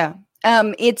 Yeah.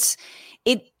 It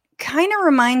kind of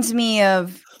reminds me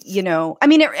of, I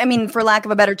mean, for lack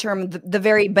of a better term, the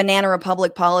very banana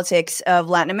republic politics of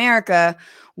Latin America,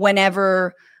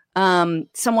 whenever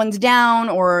someone's down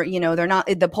or they're not,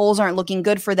 the polls aren't looking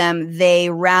good for them, they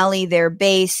rally their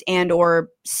base and or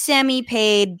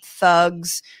semi-paid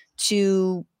thugs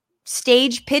to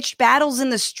stage pitched battles in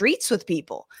the streets with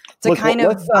people to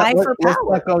vie for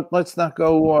power. Let's not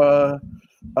go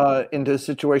into a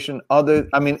situation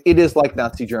it is like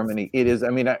Nazi Germany. It is. I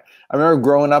remember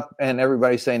growing up and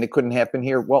everybody saying it couldn't happen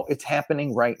here. Well, it's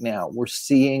happening right now. We're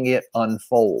seeing it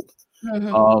unfold.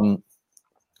 Mm-hmm.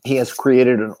 He has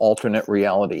created an alternate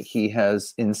reality. He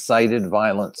has incited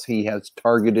violence. He has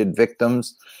targeted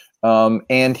victims,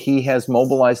 and he has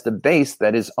mobilized a base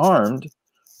that is armed,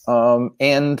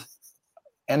 and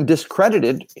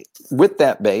discredited with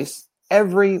that base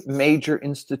every major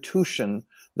institution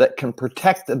that can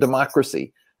protect a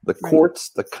democracy: the courts,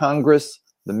 the Congress,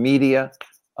 the media,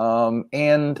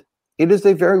 and it is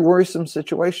a very worrisome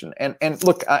situation. And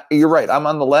look, you're right. I'm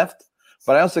on the left,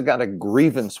 but I also got a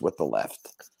grievance with the left.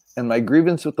 And my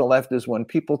grievance with the left is when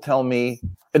people tell me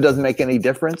it doesn't make any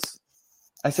difference.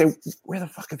 I say, where the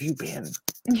fuck have you been?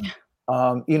 Yeah.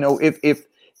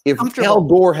 If Al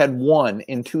Gore had won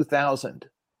in 2000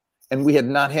 and we had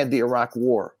not had the Iraq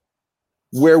War,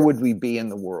 where would we be in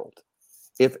the world?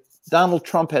 If Donald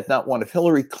Trump had not won, if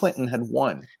Hillary Clinton had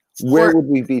won, where would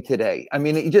we be today? I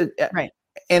mean, it just, right.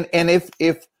 And if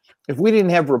we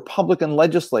didn't have Republican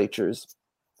legislatures,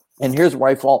 and here's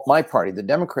where I fault my party, the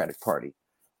Democratic Party.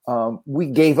 We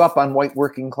gave up on white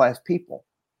working class people.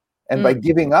 And by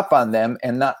giving up on them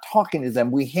and not talking to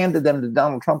them, we handed them to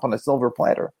Donald Trump on a silver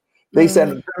platter. They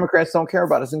said, Democrats don't care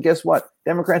about us. And guess what?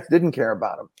 Democrats didn't care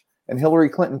about them. And Hillary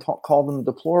Clinton called them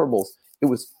deplorables. It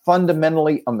was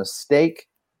fundamentally a mistake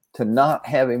to not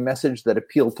have a message that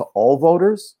appealed to all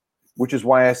voters, which is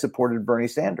why I supported Bernie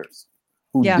Sanders,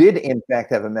 who did, in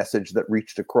fact, have a message that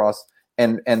reached across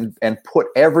and put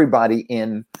everybody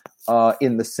in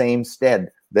the same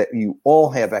stead. That you all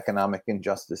have economic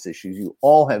injustice issues, you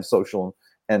all have social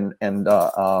and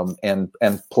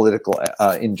political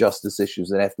injustice issues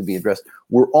that have to be addressed.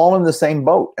 We're all in the same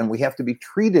boat, and we have to be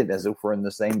treated as if we're in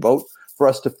the same boat for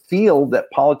us to feel that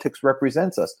politics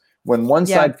represents us. When one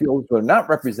side feels they're not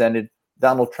represented,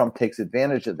 Donald Trump takes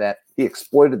advantage of that. He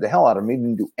exploited the hell out of them. He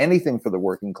didn't do anything for the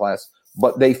working class,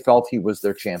 but they felt he was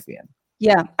their champion.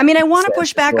 Yeah. I mean, I want to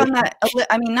push back on that.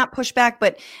 I mean, not push back,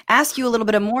 but ask you a little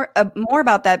bit more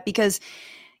about that because,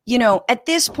 at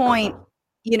this point,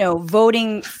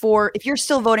 if you're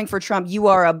still voting for Trump, you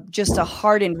are just a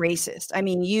hardened racist. I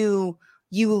mean, you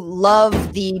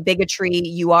love the bigotry.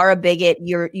 You are a bigot.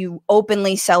 You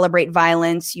openly celebrate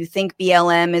violence. You think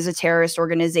BLM is a terrorist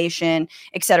organization,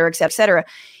 et cetera, et cetera, et cetera.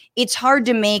 It's hard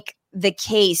to make the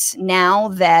case now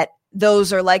that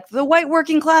those are like the white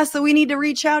working class that we need to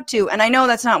reach out to. And I know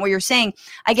that's not what you're saying.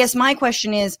 I guess my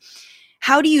question is,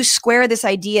 how do you square this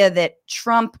idea that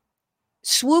Trump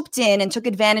swooped in and took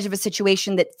advantage of a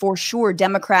situation that for sure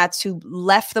Democrats who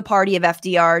left the party of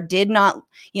FDR did not,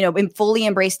 fully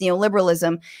embrace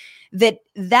neoliberalism,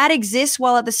 that exists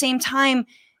while at the same time,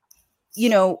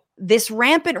 this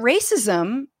rampant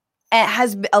racism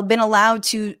has been allowed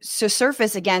to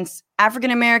surface against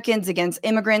African Americans, against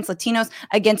immigrants, Latinos,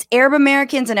 against Arab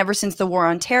Americans, and ever since the war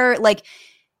on terror. Like,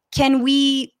 can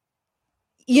we,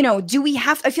 do we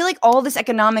have, I feel like all this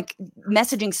economic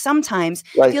messaging sometimes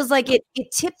feels like it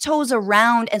tiptoes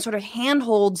around and sort of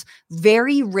handholds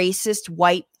very racist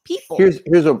white people. Here's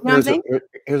what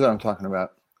I'm talking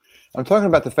about. I'm talking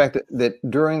about the fact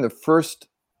that during the first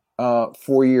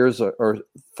 4 years or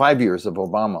 5 years of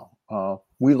Obama,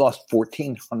 we lost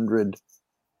 1,400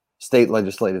 state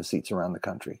legislative seats around the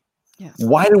country. Yeah.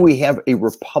 Why do we have a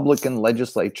Republican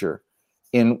legislature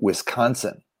in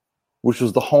Wisconsin, which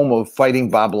was the home of Fighting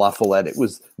Bob La Follette? It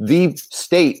was the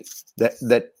state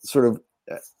that sort of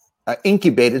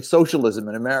incubated socialism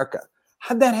in America.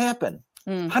 How'd that happen?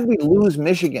 How did we lose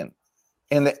Michigan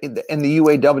and the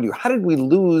UAW? How did we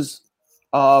lose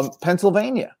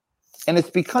Pennsylvania? And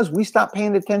it's because we stopped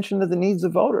paying attention to the needs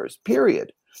of voters,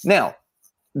 period. Now,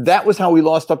 that was how we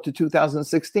lost up to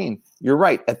 2016. You're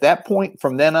right. At that point,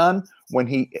 from then on, when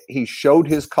he showed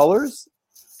his colors,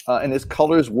 and his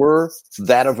colors were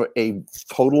that of a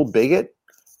total bigot,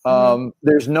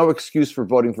 there's no excuse for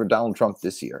voting for Donald Trump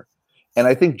this year. And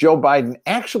I think Joe Biden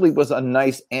actually was a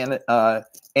nice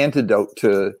antidote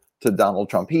to Donald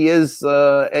Trump. He is, he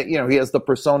has the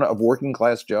persona of working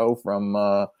class Joe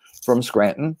from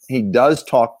Scranton. He does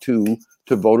talk to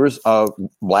voters,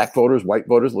 black voters, white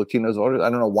voters, Latino voters. I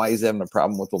don't know why he's having a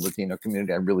problem with the Latino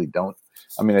community. I really don't.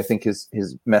 I mean, I think his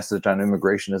message on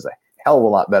immigration is a hell of a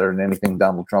lot better than anything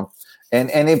Donald Trump, and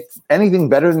if anything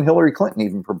better than Hillary Clinton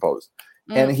even proposed.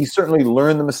 And he certainly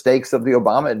learned the mistakes of the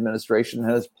Obama administration and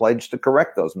has pledged to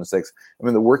correct those mistakes. I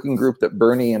mean, the working group that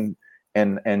Bernie and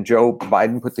Joe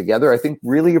Biden put together, I think,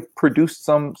 really produced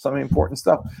some important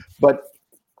stuff. But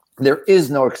there is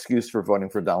no excuse for voting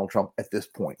for Donald Trump at this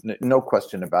point. No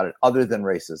question about it, other than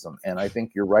racism. And I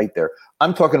think you're right there.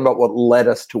 I'm talking about what led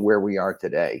us to where we are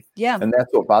today. Yeah. And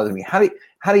that's what bothers me. How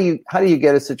do you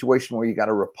get a situation where you got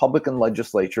a Republican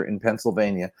legislature in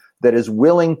Pennsylvania that is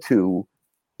willing to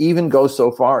even go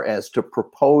so far as to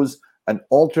propose an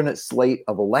alternate slate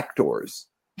of electors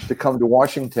to come to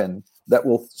Washington that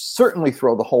will certainly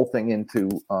throw the whole thing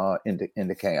into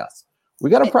chaos?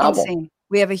 We got a problem. Insane.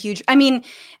 We have a huge, and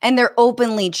they're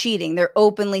openly cheating. They're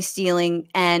openly stealing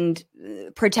and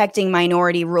protecting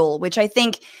minority rule, which I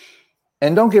think.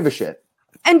 And don't give a shit.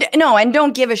 And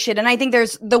don't give a shit. And I think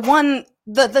there's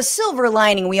the silver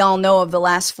lining we all know of the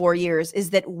last 4 years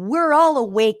is that we're all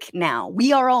awake now.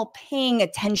 We are all paying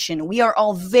attention. We are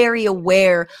all very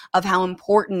aware of how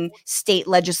important state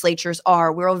legislatures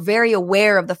are. We're all very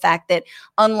aware of the fact that,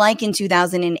 unlike in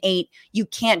 2008, you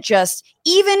can't just,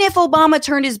 even if Obama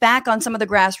turned his back on some of the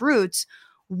grassroots,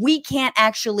 we can't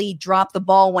actually drop the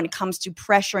ball when it comes to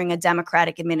pressuring a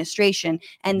Democratic administration,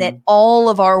 and that all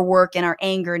of our work and our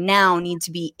anger now need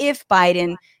to be, if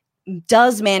Biden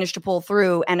does manage to pull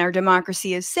through and our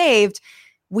democracy is saved,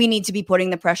 we need to be putting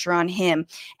the pressure on him.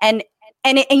 And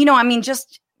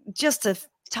just to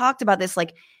talk about this,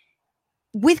 like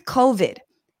with COVID,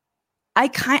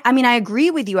 I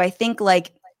agree with you. I think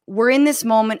like we're in this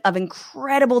moment of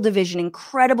incredible division,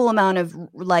 incredible amount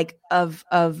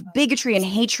of bigotry and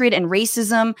hatred and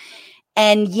racism.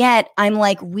 And yet I'm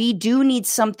like, we do need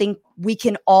something we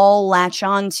can all latch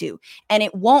on to. And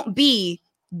it won't be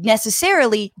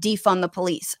necessarily defund the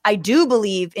police. I do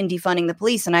believe in defunding the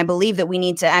police. And I believe that we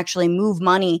need to actually move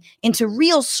money into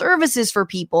real services for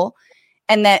people.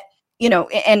 And that,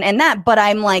 but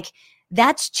I'm like,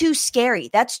 that's too scary.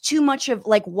 That's too much of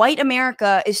like white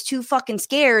America is too fucking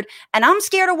scared. And I'm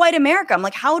scared of white America. I'm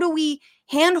like, how do we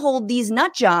handhold these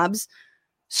nut jobs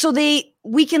so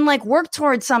we can like work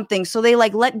towards something? So they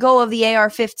like let go of the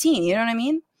AR-15. You know what I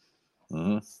mean?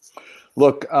 Mm-hmm.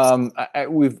 Look,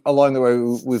 we've along the way,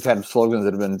 we've had slogans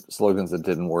that have been slogans that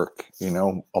didn't work.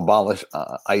 Abolish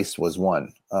ICE was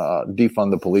one.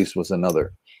 Defund the police was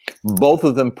another. Both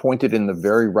of them pointed in the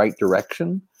very right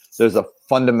direction. There's a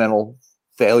fundamental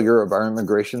failure of our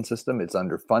immigration system. It's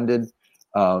underfunded.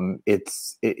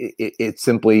 It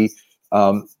simply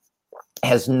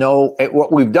has no.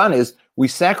 What we've done is we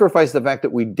sacrificed the fact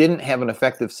that we didn't have an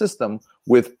effective system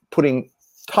with putting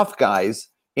tough guys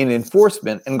in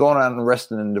enforcement and going out and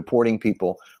arresting and deporting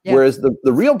people. Yeah. Whereas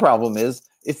the real problem is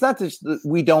it's not just that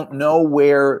we don't know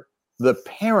where the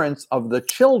parents of the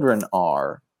children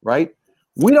are, right?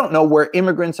 We don't know where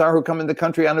immigrants are who come in the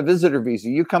country on a visitor visa.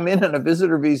 You come in on a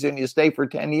visitor visa and you stay for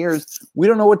 10 years. We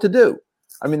don't know what to do.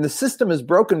 I mean, the system is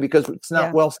broken because it's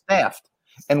not well staffed.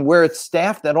 And where it's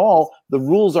staffed at all, the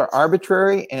rules are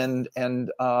arbitrary and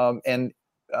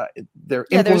they're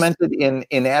implemented in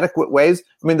inadequate ways.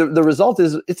 I mean, the result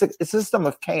is it's a system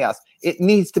of chaos. It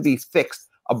needs to be fixed.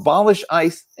 Abolish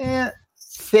ICE,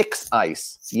 fix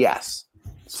ICE, yes.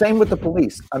 Same with the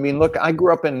police. I mean, look, I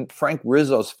grew up in Frank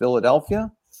Rizzo's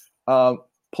Philadelphia.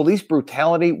 Police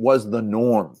brutality was the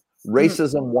norm.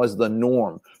 Racism was the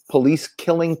norm. Police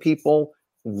killing people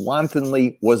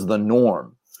wantonly was the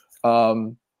norm.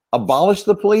 Abolish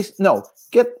the police? No.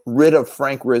 Get rid of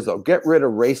Frank Rizzo. Get rid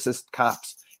of racist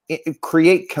cops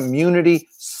create community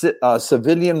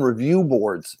civilian review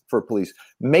boards for police,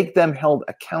 make them held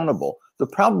accountable. The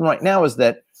problem right now is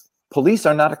that police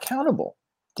are not accountable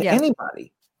to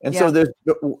anybody. And so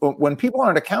when people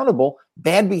aren't accountable,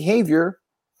 bad behavior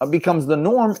becomes the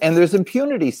norm and there's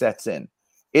impunity sets in.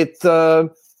 It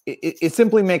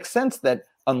simply makes sense that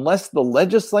unless the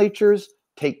legislatures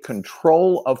take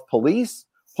control of police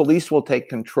will take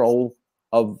control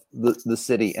of the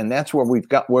city. And that's where we've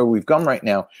gone right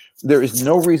now. There is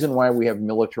no reason why we have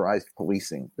militarized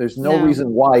policing. There's no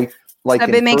reason why, like,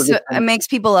 it makes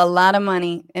people a lot of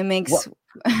money. It makes,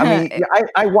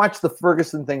 I watched the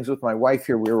Ferguson things with my wife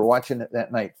here. We were watching it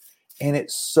that night, and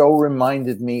it so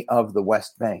reminded me of the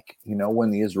West Bank,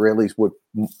 when the Israelis would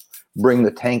bring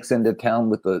the tanks into town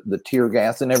with the tear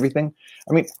gas and everything.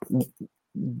 I mean,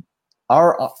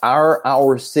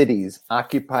 our cities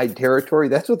occupied territory.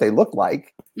 That's what they look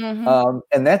like. Mm-hmm.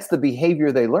 And that's the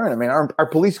behavior they learn. I mean, our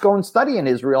police go and study in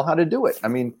Israel how to do it. I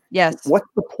mean, what's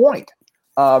the point?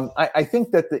 I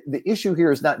think that the issue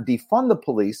here is not defund the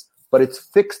police, but it's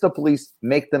fix the police,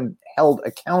 make them held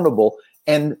accountable,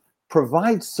 and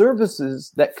provide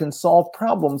services that can solve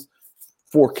problems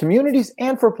for communities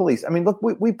and for police. I mean, look,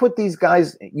 we put these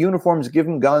guys in uniforms, give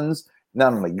them guns,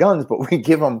 not only guns, but we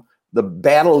give them the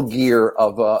battle gear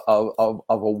of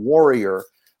a warrior,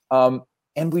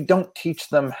 and we don't teach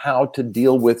them how to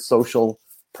deal with social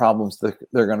problems that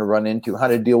they're going to run into, how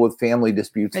to deal with family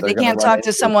disputes. They can't talk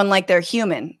to someone like they're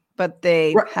human, but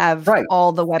they have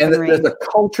all the weaponry. And there's a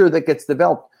culture that gets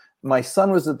developed. My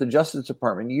son was at the Justice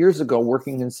Department years ago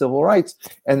working in civil rights,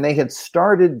 and they had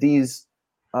started these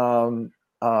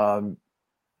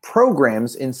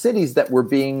programs in cities that were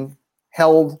being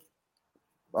held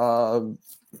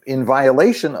in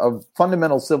violation of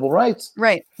fundamental civil rights,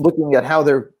 looking at how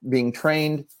they're being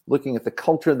trained, looking at the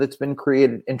culture that's been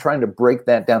created, and trying to break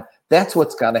that down. That's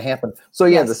what's got to happen. So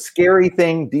the scary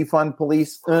thing, defund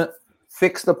police,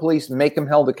 fix the police, make them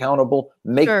held accountable,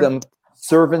 make them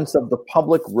servants of the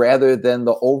public rather than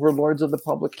the overlords of the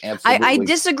public. Absolutely. I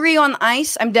disagree on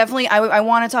ICE. I'm definitely, I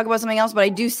want to talk about something else, but I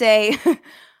do say,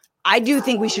 I do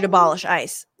think we should abolish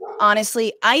ICE.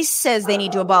 Honestly, ICE says they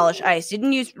need to abolish ICE.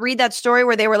 Didn't you read that story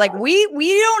where they were like, we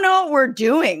don't know what we're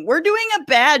doing. We're doing a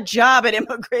bad job at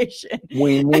immigration.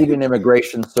 We need an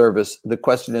immigration service. The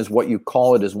question is, what you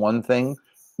call it is one thing.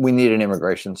 We need an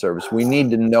immigration service. We need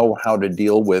to know how to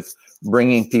deal with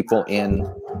bringing people in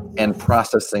and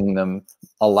processing them,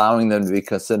 allowing them to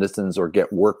become citizens or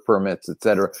get work permits,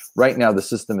 etc. Right now, the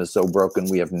system is so broken,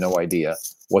 we have no idea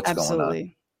what's going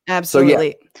on.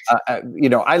 Absolutely. So,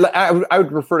 I would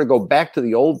prefer to go back to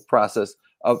the old process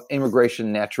of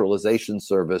immigration naturalization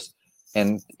service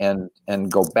and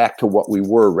go back to what we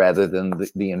were rather than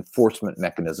the enforcement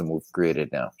mechanism we've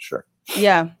created now. Sure.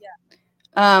 Yeah.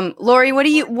 Laurie, what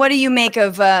do you make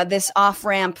of this off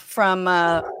ramp from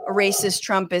racist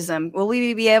Trumpism? Will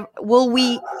we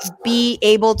be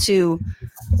able to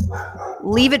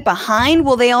leave it behind?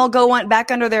 Will they all go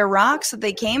back under their rocks that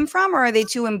they came from, or are they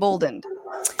too emboldened?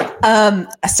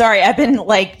 Sorry, I've been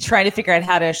trying to figure out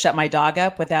how to shut my dog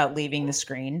up without leaving the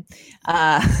screen.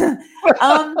 No,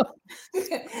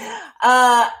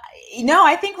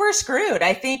 I think we're screwed.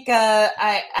 I think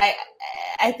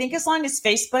I think as long as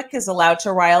Facebook is allowed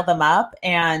to rile them up,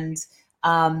 and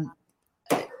I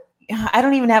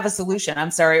don't even have a solution.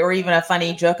 I'm sorry, or even a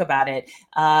funny joke about it.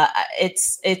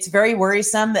 It's very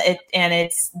worrisome.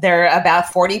 They're about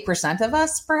 40% of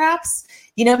us, perhaps.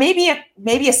 Maybe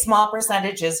a small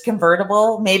percentage is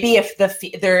convertible. Maybe if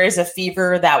there is a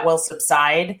fever that will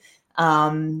subside,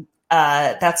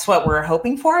 that's what we're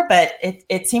hoping for. But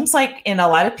it seems like in a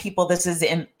lot of people, this is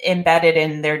embedded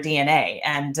in their DNA,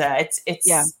 and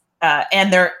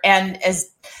and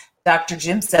as Dr.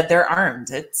 Jim said, they're armed.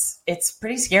 It's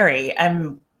pretty scary. I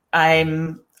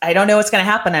don't know what's going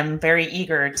to happen. I'm very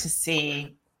eager to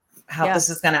see how this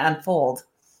is going to unfold.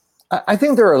 I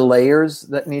think there are layers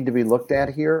that need to be looked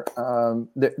at here.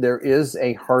 There is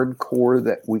a hardcore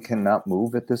that we cannot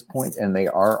move at this point, and they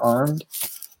are armed,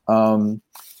 and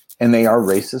they are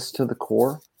racist to the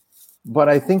core. But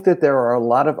I think that there are a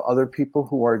lot of other people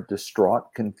who are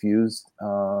distraught, confused,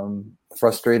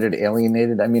 frustrated,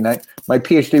 alienated. I mean, my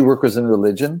PhD work was in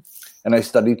religion, and I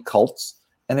studied cults,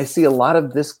 and I see a lot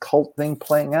of this cult thing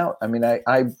playing out. I mean,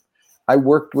 I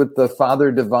worked with the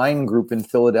Father Divine group in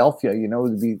Philadelphia. It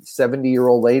would be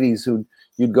 70-year-old ladies who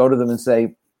you'd go to them and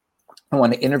say, I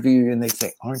want to interview you. And they'd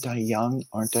say, aren't I young?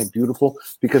 Aren't I beautiful?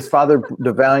 Because Father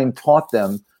Divine taught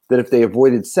them that if they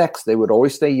avoided sex, they would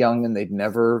always stay young and they'd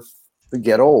never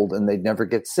get old and they'd never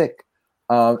get sick.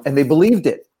 And they believed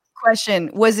it. Question.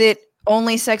 Was it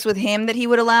only sex with him that he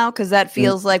would allow? Because that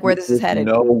feels like where this is headed.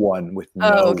 No one. With no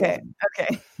okay. one.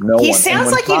 Okay. No He one.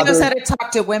 sounds like he knows how to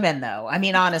talk to women, though. I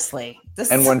mean, honestly.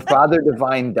 And when Father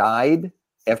Divine died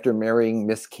after marrying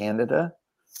Miss Canada,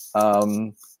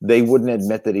 they wouldn't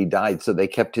admit that he died. So they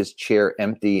kept his chair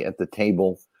empty at the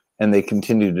table and they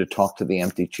continued to talk to the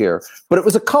empty chair. But it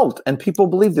was a cult and people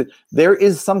believed it. There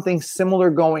is something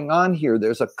similar going on here.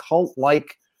 There's a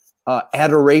cult-like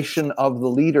adoration of the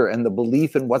leader and the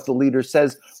belief in what the leader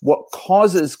says, what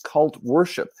causes cult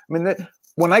worship. I mean,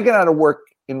 when I get out of work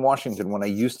in Washington, when I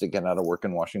used to get out of work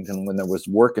in Washington, when there was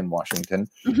work in Washington,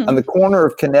 on the corner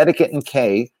of Connecticut and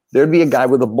K, there'd be a guy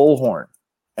with a bullhorn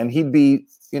and he'd be,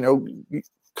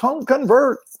 come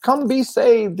convert, come be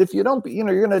saved. If you don't,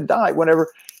 you're going to die, whatever.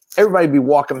 Everybody'd be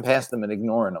walking past them and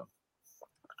ignoring them.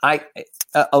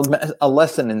 A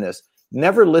lesson in this,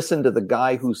 never listen to the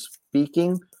guy who's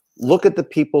speaking. Look at the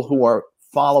people who are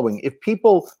following. If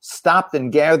people stopped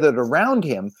and gathered around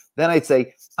him, then I'd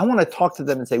say, I want to talk to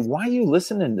them and say, why are you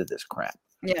listening to this crap?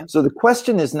 Yeah. So the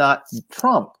question is not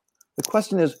Trump. The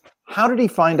question is, how did he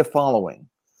find a following?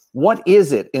 What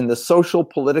is it in the social,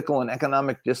 political, and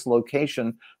economic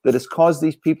dislocation that has caused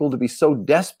these people to be so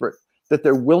desperate that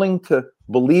they're willing to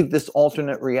believe this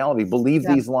alternate reality, believe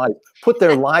these lies, put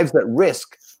their lives at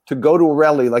risk to go to a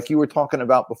rally like you were talking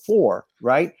about before,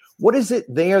 right? What is it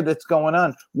there that's going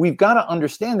on? We've got to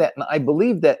understand that. And I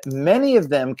believe that many of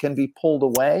them can be pulled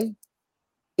away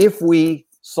if we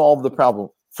solve the problem.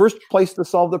 First place to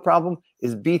solve the problem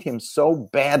is beat him so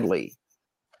badly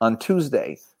on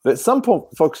Tuesday that some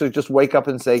folks would just wake up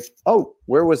and say, oh,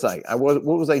 where was I? What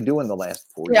was I doing the last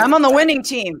 4 years? Yeah, I'm on the winning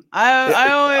team. I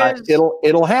always...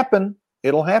 It'll happen.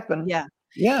 It'll happen. Yeah.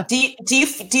 Yeah. Do you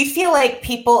feel like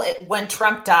people, when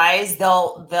Trump dies,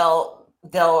 they'll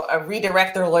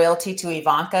redirect their loyalty to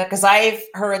Ivanka? Because I've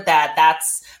heard that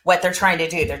that's what they're trying to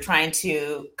do. They're trying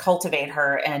to cultivate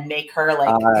her and make her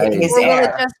like his heir. Will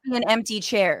it just be an empty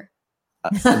chair?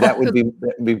 That would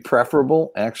be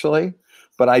preferable, actually.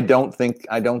 But I don't think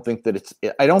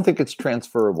it's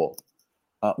transferable.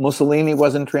 Mussolini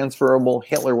wasn't transferable.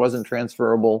 Hitler wasn't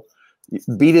transferable.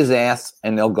 Beat his ass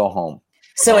and they'll go home.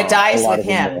 So it dies with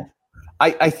him.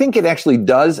 I think it actually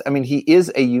does. I mean, he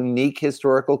is a unique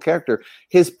historical character.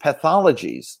 His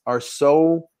pathologies are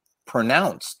so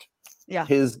pronounced. Yeah.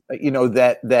 This is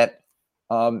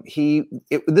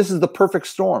the perfect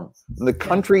storm. The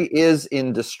country is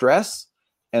in distress,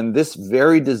 and this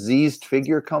very diseased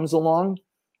figure comes along.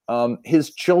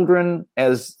 His children,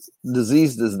 as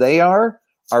diseased as they are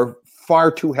far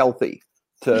too healthy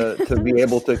to be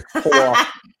able to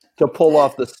pull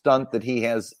off the stunt that he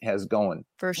has going.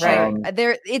 For sure.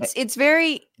 It's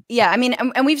very, I mean,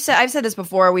 and I've said this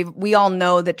before. We all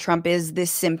know that Trump is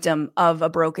this symptom of a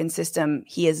broken system.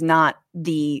 He is not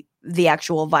the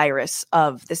actual virus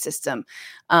of the system.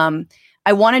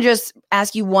 I want to just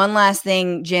ask you one last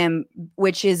thing, Jim,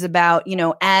 which is about,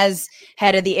 as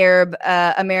head of the Arab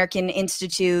American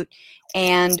Institute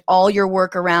and all your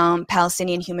work around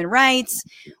Palestinian human rights.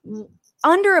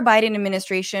 Under a Biden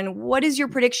administration, what is your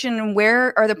prediction and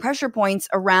where are the pressure points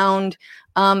around,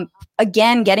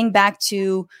 again, getting back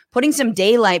to putting some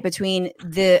daylight between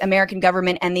the American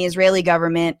government and the Israeli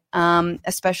government,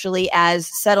 especially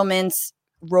as settlements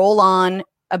roll on,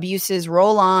 abuses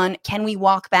roll on? Can we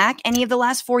walk back any of the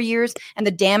last 4 years and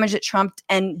the damage that Trump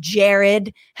and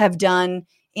Jared have done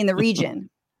in the region?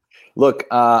 Look,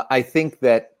 I think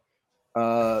that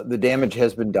the damage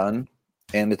has been done.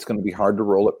 And it's going to be hard to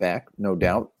roll it back, no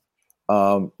doubt.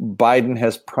 Biden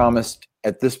has promised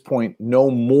at this point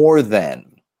no more than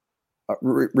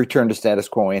return to status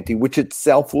quo ante, which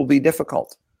itself will be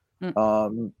difficult.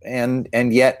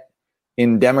 And yet,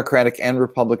 in Democratic and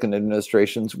Republican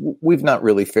administrations, we've not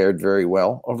really fared very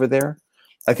well over there.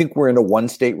 I think we're in a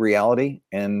one-state reality,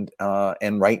 and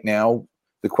right now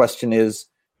the question is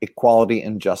equality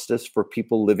and justice for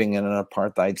people living in an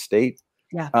apartheid state.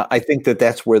 Yeah, I think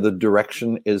that's where the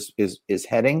direction is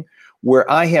heading.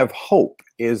 Where I have hope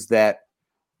is that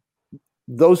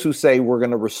those who say we're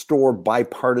going to restore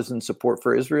bipartisan support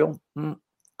for Israel,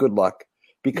 good luck,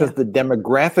 because the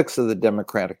demographics of the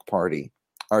Democratic Party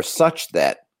are such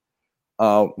that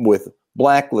with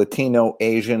Black, Latino,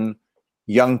 Asian,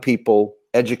 young people,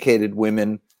 educated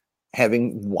women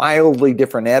having wildly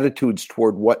different attitudes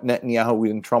toward what Netanyahu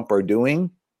and Trump are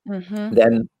doing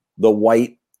than the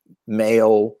white,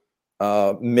 male,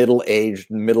 middle-aged,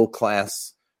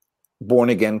 middle-class,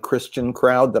 born-again Christian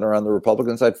crowd that are on the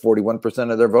Republican side,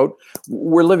 41% of their vote.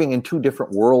 We're living in two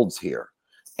different worlds here.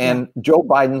 And Joe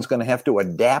Biden's going to have to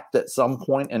adapt at some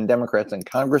point, and Democrats in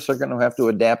Congress are going to have to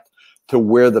adapt to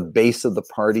where the base of the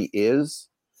party is.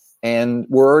 And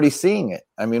we're already seeing it.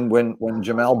 I mean, when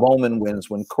Jamal Bowman wins,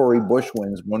 when Corey Bush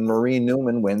wins, when Marie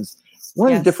Newman wins, we're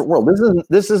in a different world.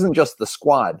 This isn't just the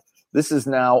squad. This is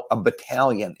now a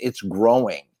battalion. It's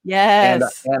growing.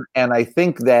 Yes. And I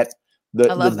think that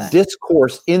the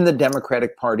discourse in the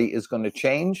Democratic Party is going to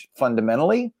change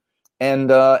fundamentally, and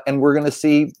we're going to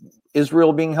see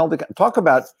Israel being held accountable. Talk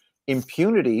about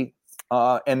impunity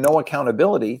and no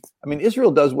accountability. I mean,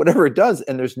 Israel does whatever it does,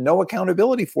 and there's no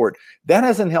accountability for it. That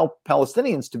hasn't helped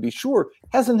Palestinians, to be sure.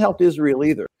 Hasn't helped Israel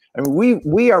either. I mean,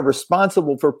 we are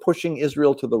responsible for pushing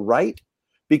Israel to the right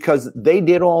because they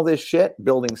did all this shit,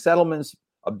 building settlements,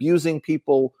 abusing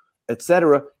people,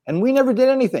 etc., and we never did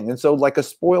anything. And so, like a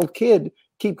spoiled kid,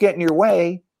 keep getting your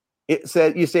way. You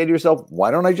say to yourself,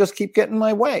 why don't I just keep getting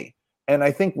my way? And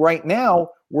I think right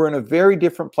now we're in a very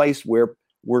different place where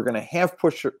we're going to have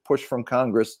push from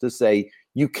Congress to say,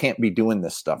 you can't be doing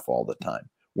this stuff all the time.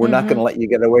 We're not going to let you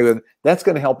get away with it. That's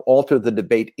going to help alter the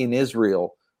debate in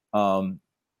Israel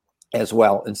as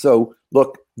well. And so,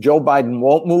 look, Joe Biden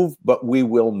won't move, but we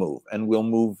will move. And we'll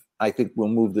move. I think we'll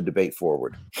move the debate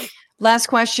forward. Last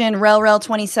question.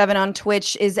 RelRel27 on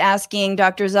Twitch is asking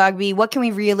Dr. Zogby, what can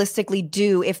we realistically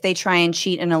do if they try and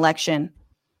cheat an election?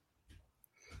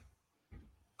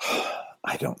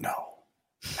 I don't know.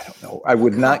 I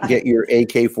would not get your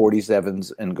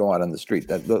AK-47s and go out on the street.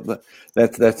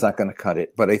 That's not going to cut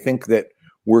it. But I think that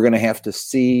we're going to have to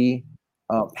see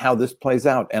how this plays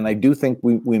out. And I do think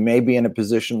we may be in a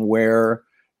position where,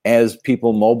 as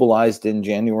people mobilized in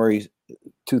January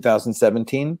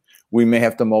 2017, we may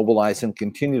have to mobilize and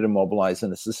continue to mobilize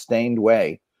in a sustained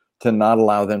way to not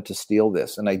allow them to steal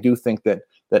this. And I do think that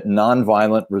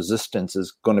nonviolent resistance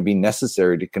is going to be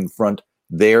necessary to confront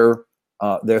their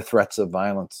threats of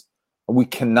violence. We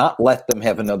cannot let them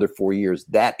have another 4 years.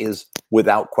 That is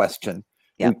without question.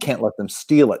 Yep. We can't let them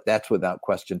steal it. That's without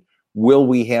question. Will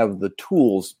we have the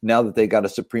tools now that they got a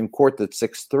Supreme Court that's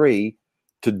 6-3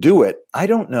 to do it? I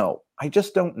don't know. I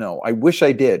just don't know. I wish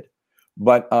I did.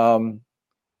 But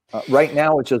right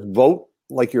now it's just vote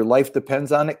like your life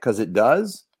depends on it, because it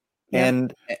does. Yeah.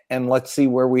 And let's see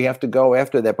where we have to go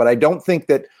after that. But I don't think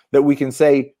that we can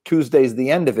say Tuesday's the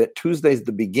end of it. Tuesday's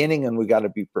the beginning, and we got to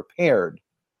be prepared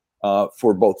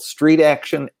for both street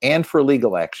action and for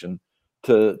legal action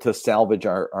to salvage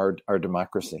our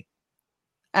democracy.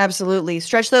 Absolutely.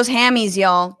 Stretch those hammies,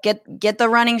 y'all. Get the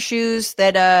running shoes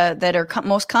that are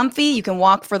most comfy. You can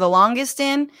walk for the longest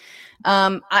in.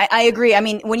 I agree. I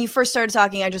mean, when you first started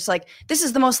talking, I just this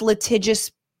is the most litigious,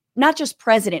 not just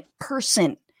president,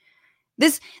 person.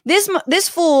 This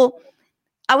fool,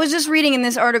 I was just reading in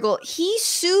this article, he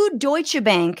sued Deutsche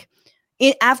Bank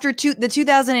after the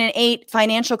 2008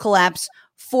 financial collapse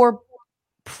for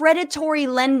predatory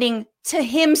lending to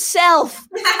himself.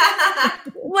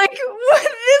 Like, what,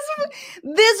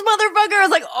 this motherfucker, I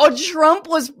was like, oh, Trump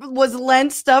was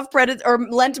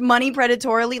lent money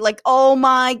predatorily. Like, oh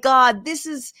my God, this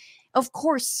is, of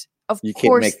course. You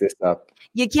can't make this up.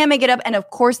 You can't make it up. And of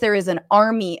course, there is an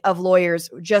army of lawyers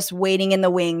just waiting in the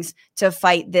wings to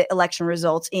fight the election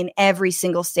results in every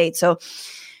single state. So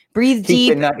breathe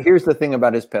deep. Here's the thing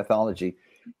about his pathology.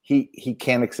 He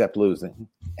can't accept losing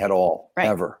at all,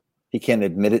 ever. He can't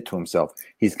admit it to himself.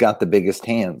 He's got the biggest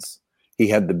hands. He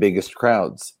had the biggest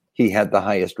crowds. He had the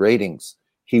highest ratings.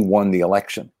 He won the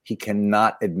election. He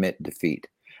cannot admit defeat.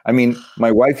 I mean,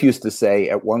 my wife used to say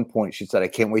at one point, she said, I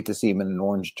can't wait to see him in an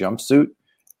orange jumpsuit.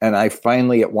 And I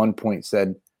finally at one point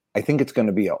said, I think it's going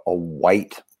to be a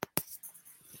white.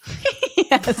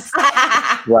 Yes.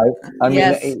 Right? I mean,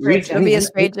 yes, it's going to be a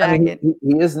straight jacket. I mean,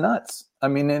 he is nuts. I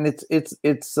mean, and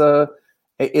it's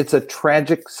a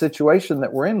tragic situation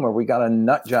that we're in, where we got a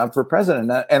nut job for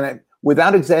president. And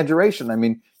without exaggeration, I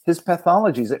mean, his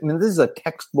pathologies, I mean, this is a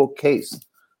textbook case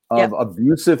of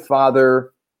abusive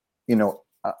father,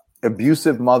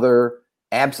 abusive mother.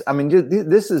 I mean,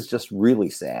 this is just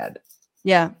really sad.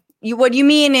 Yeah. What you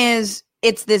mean is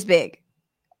it's this big.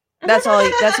 That's all.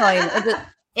 That's all.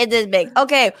 It's this big.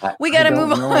 Okay, we got to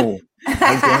move on.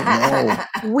 I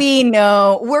don't know. We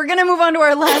know. We're gonna move on to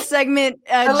our last segment.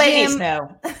 The ladies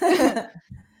know.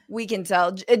 We can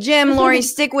tell. Jim, Laurie,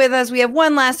 stick with us. We have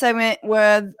one last segment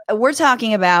where we're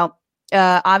talking about.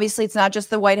 Obviously, it's not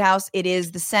just the White House. It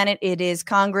is the Senate. It is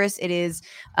Congress. It is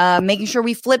making sure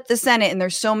we flip the Senate. And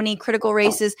there's so many critical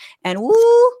races. And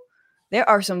there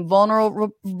are some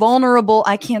vulnerable.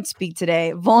 I can't speak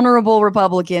today. Vulnerable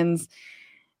Republicans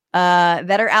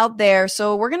that are out there.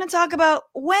 So we're going to talk about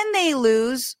when they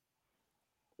lose,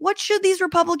 what should these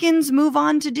Republicans move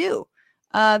on to do?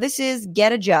 This is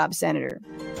Get a Job, Senator.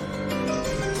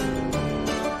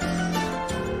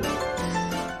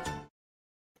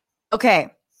 Okay.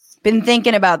 Been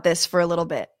thinking about this for a little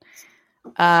bit.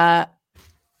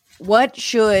 What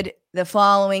should the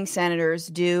following senators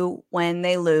do when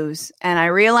they lose? And I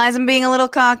realize I'm being a little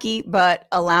cocky, but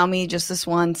allow me just this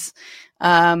once.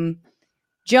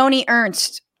 Joni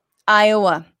Ernst,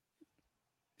 Iowa.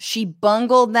 She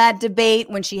bungled that debate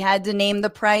when she had to name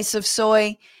the price of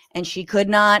soy, and she could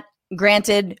not.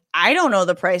 Granted, I don't know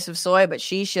the price of soy, but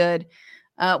she should.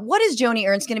 What is Joni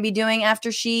Ernst going to be doing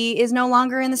after she is no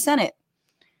longer in the Senate?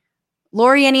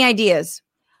 Laurie, any ideas?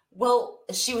 Well,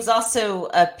 she was also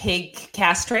a pig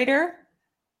castrator.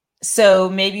 So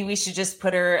maybe we should just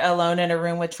put her alone in a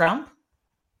room with Trump.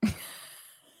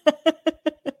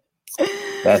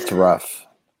 That's rough.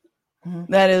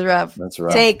 That is rough. That's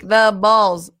rough. Take the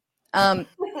balls. I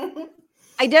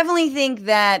definitely think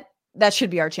that should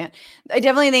be our chant. I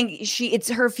definitely think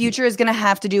her future is going to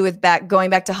have to do with going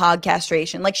back to hog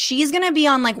castration. Like she's going to be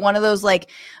on like one of those like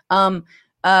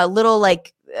little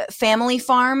like family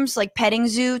farms, like petting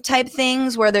zoo type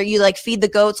things where you like feed the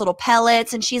goats little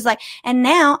pellets. And she's like, and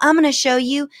now I'm going to show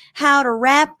you how to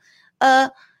wrap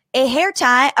a hair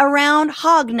tie around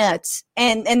hog nuts.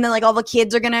 And then like all the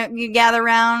kids are going to gather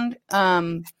around.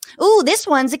 Ooh, this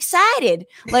one's excited.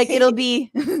 Like it'll be,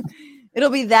 it'll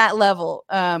be that level.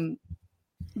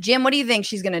 Jim, what do you think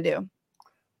she's going to do?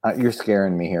 You're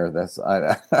scaring me here. That's all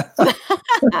right.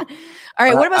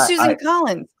 What about Susan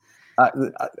Collins?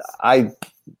 I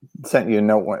sent you a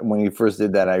note when you first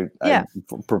did that. I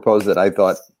proposed that. I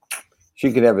thought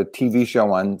she could have a TV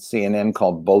show on CNN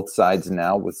called Both Sides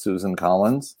Now with Susan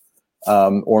Collins,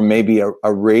 or maybe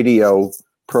a radio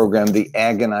program, The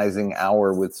Agonizing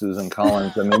Hour with Susan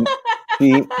Collins. I mean,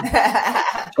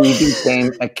 she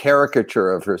became a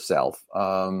caricature of herself.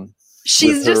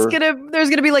 She's just there's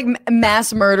gonna be like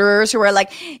mass murderers who are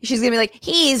like, she's gonna be like,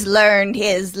 he's learned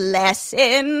his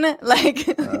lesson,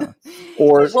 like,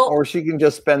 or she can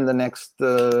just spend the next,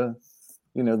 the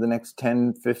next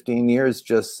 10, 15 years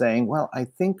just saying, well, I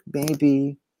think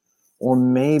maybe, or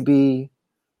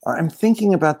I'm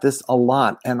thinking about this a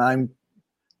lot and I'm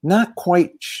not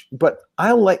quite, but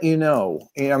I'll let you know.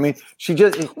 I mean,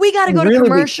 we got to go to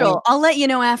commercial. I'll let you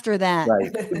know after that.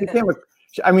 Right.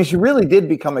 She really did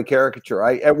become a caricature.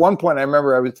 At one point, I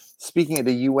remember I was speaking at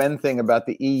a UN thing about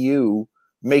the EU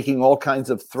making all kinds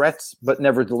of threats, but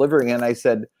never delivering. And I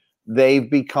said,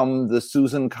 they've become the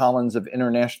Susan Collins of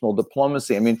international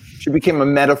diplomacy. I mean, she became a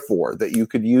metaphor that you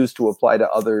could use to apply to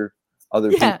other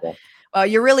people. Well,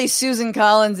 you're really Susan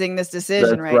Collinsing this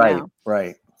decision now.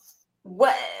 Right.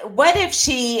 What if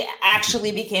she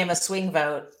actually became a swing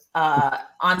vote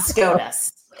on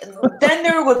SCOTUS? Then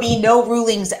there would be no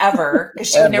rulings ever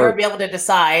because she would never be able to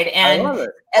decide, and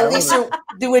at least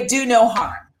it would do no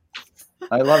harm.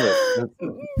 I love it.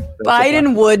 That's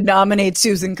Biden would nominate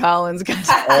Susan Collins.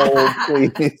 Oh,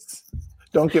 please.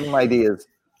 Don't give him ideas.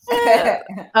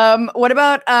 What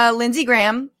about Lindsey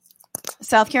Graham,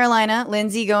 South Carolina?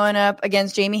 Lindsey going up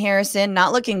against Jamie Harrison.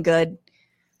 Not looking good.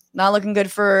 Not looking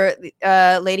good for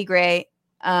Lady Gray.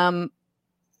 Here's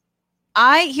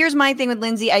my thing with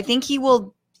Lindsey. I think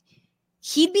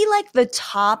he'd be like the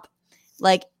top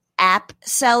like app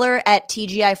seller at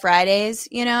TGI Fridays,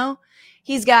 you know?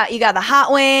 You got the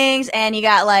hot wings and you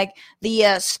got like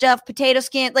the stuffed potato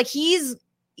skin. Like he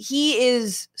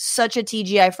is such a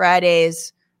TGI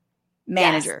Fridays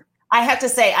manager. Yes. I have to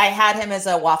say I had him as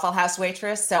a Waffle House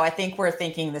waitress, so I think we're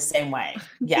thinking the same way.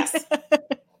 Yes.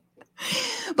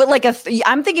 But like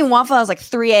I'm thinking Waffle House like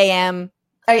 3 a.m.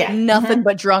 Oh yeah. Nothing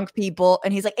but drunk people.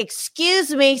 And he's like,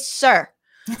 excuse me, sir.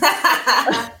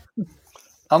 I'm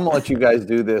gonna let you guys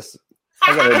do this.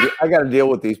 I gotta deal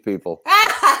with these people.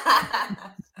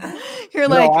 You're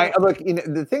like, look.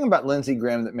 The thing about Lindsey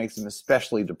Graham that makes him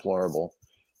especially deplorable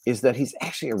is that he's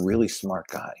actually a really smart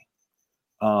guy.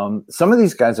 Some of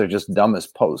these guys are just dumb as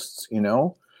posts, you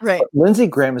know. Right. But Lindsey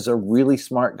Graham is a really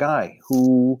smart guy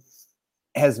who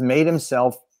has made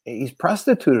himself. He's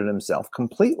prostituted himself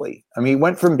completely. I mean, he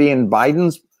went from being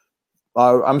McCain's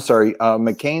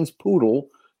poodle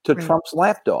to Trump's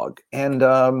lapdog, and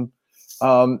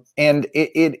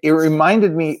it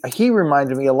reminded me. He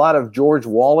reminded me a lot of George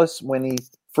Wallace when he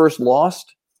first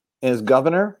lost as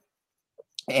governor,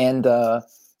 and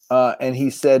he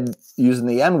said, using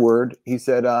the N-word, he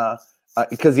said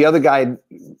because the other guy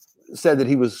said that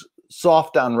he was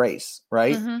soft on race,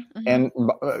 right? And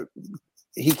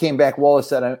he came back. Wallace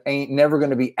said, "I ain't never going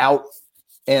to be out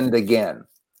and again,"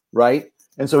 right?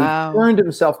 And so he turned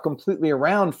himself completely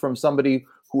around from somebody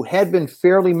who had been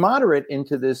fairly moderate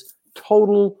into this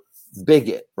total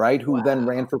bigot, right? Who then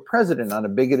ran for president on a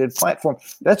bigoted platform.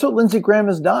 That's what Lindsey Graham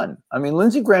has done. I mean,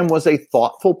 Lindsey Graham was a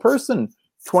thoughtful person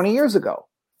 20 years ago.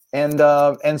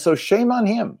 And so shame on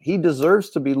him. He deserves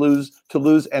to lose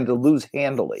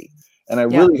handily. And I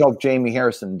really hope Jamie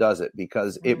Harrison does it,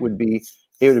 because it would be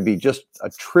just a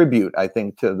tribute, I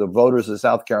think, to the voters of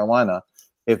South Carolina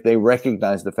if they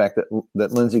recognize the fact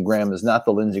that Lindsey Graham is not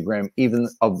the Lindsey Graham even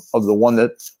of the one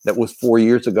that was 4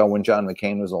 years ago when John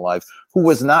McCain was alive, who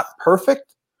was not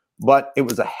perfect, but it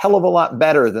was a hell of a lot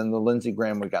better than the Lindsey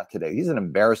Graham we got today. He's an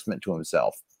embarrassment to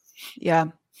himself. Yeah.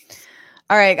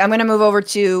 All right, I'm going to move over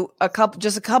to a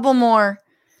couple more.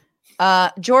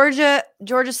 Georgia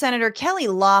Senator Kelly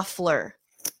Loeffler.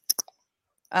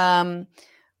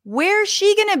 Where's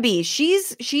she going to be?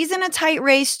 She's in a tight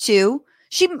race too.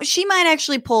 She might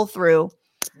actually pull through.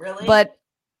 Really? But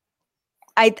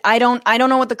I don't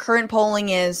know what the current polling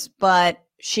is, but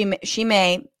she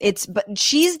may. But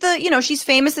she's she's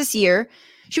famous this year.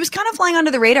 She was kind of flying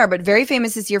under the radar, but very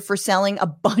famous this year for selling a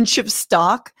bunch of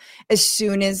stock as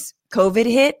soon as COVID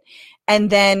hit, and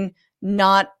then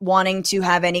not wanting to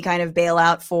have any kind of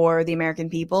bailout for the American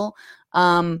people.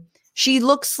 She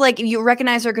looks like, you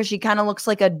recognize her because she kind of looks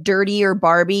like a dirtier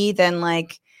Barbie than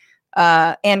like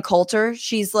Ann Coulter.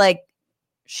 She's like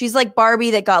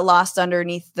Barbie that got lost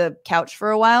underneath the couch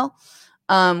for a while.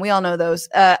 We all know those.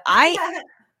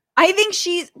 I think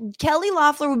Kelly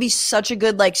Loeffler would be such a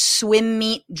good like swim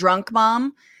meet drunk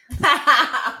mom.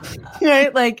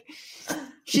 Right? Like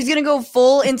she's going to go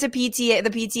full into the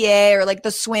PTA or like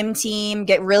the swim team,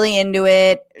 get really into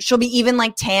it. She'll be even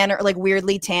like tanner, like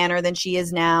weirdly tanner than she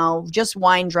is now, just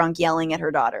wine drunk yelling at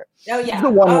her daughter. Oh yeah. This is the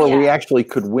one where we actually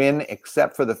could win,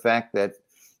 except for the fact that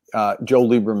Joe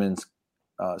Lieberman's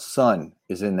son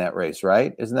is in that race,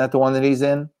 right? Isn't that the one that he's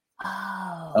in?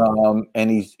 Oh.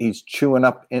 And he's chewing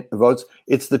up votes.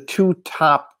 It's the two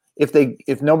top.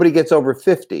 If nobody gets over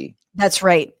 50, that's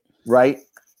right. Right.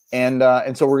 And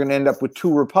so we're going to end up with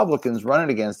two Republicans running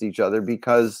against each other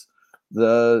because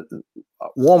the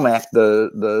Womack,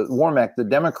 the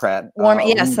Democrat,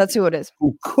 yes, that's who it is,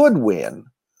 who could win.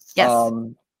 Yes,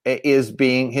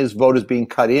 his vote is being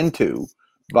cut into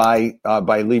by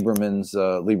Lieberman's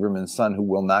son, who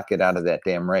will not get out of that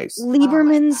damn race.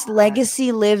 Lieberman's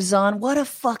legacy lives on. What a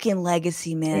fucking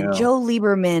legacy, man. Yeah. Joe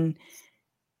Lieberman.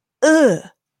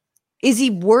 Is he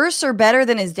worse or better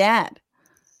than his dad?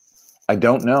 I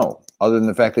don't know, other than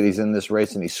the fact that he's in this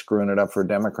race and he's screwing it up for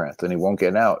Democrats and he won't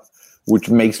get out, which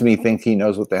makes me think he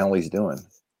knows what the hell he's doing.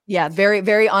 Yeah, very,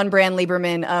 very on-brand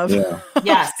Lieberman of.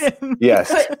 Yeah.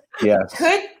 Yes.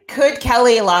 Could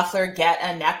Kelly Loeffler get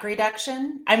a neck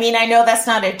reduction? I mean, I know that's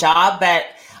not a job, but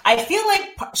I feel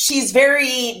like she's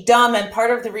very dumb, and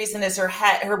part of the reason is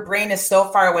her brain is so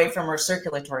far away from her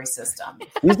circulatory system.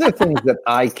 These are things that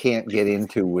I can't get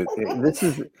into with this.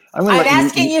 I'm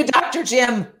asking you, Dr.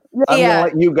 Jim. I'm going to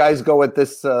let you guys go at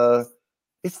this.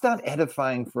 It's not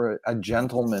edifying for a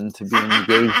gentleman to be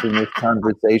engaged in this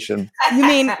conversation.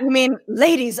 You mean,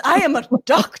 ladies, I am a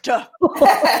doctor.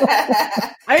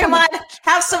 Come on,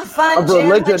 have some fun, of Jim.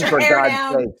 religion, for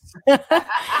God's sakes.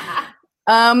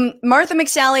 Martha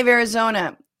McSally of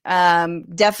Arizona,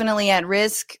 definitely at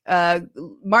risk.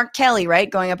 Mark Kelly, right?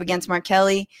 Going up against Mark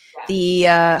Kelly, the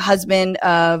husband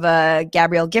of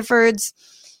Gabrielle Giffords.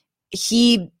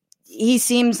 He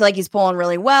seems like he's pulling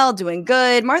really well, doing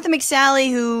good. Martha McSally,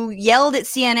 who yelled at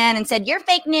CNN and said, "You're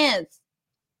fake news."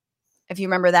 If you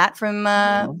remember that from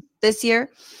this year.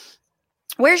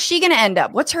 Where's she going to end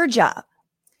up? What's her job?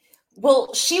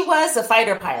 Well, she was a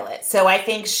fighter pilot, so I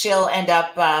think she'll end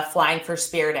up flying for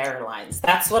Spirit Airlines.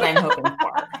 That's what I'm hoping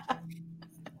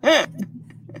for.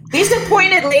 These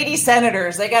appointed lady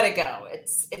senators, they got to go.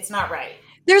 It's not right.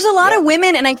 There's a lot of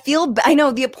women, and I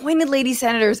know the appointed lady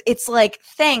senators. It's like,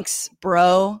 thanks,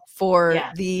 bro, for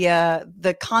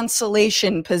the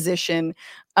consolation position.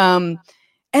 And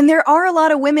there are a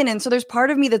lot of women, and so there's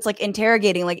part of me that's like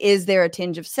interrogating, like, is there a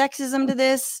tinge of sexism to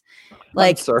this?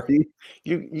 Like, I'm sorry,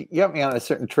 you got me on a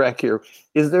certain track here.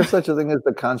 Is there such a thing as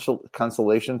the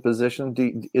consolation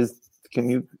position? Can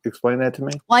you explain that to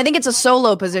me? Well, I think it's a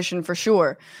solo position for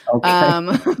sure. Okay.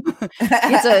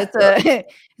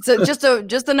 It's just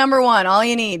the number one. All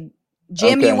you need,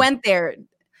 Jim. Okay. You went there.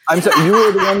 I'm sorry.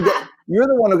 You're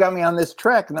the one who got me on this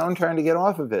track. Now I'm trying to get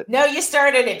off of it. No, you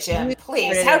started it, Jim.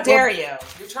 Please, how dare you?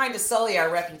 You're trying to sully our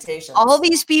reputation. All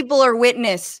these people are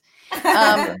witness.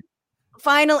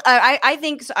 Finally, I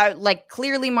think like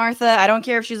clearly Martha. I don't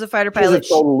care if she's a fighter pilot.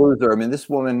 She's a total loser. I mean, this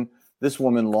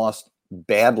woman lost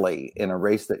badly in a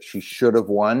race that she should have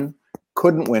won,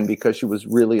 couldn't win because she was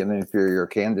really an inferior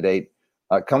candidate.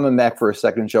 Coming back for a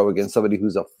second show against somebody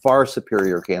who's a far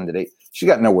superior candidate, she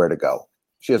got nowhere to go.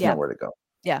 She has nowhere to go.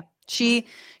 Yeah, she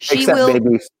except will.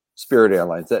 Maybe Spirit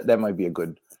Airlines. That might be a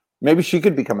good. Maybe she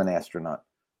could become an astronaut.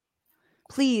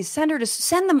 Please send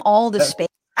them all to space.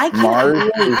 I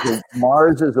can't.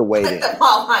 Mars is awaiting.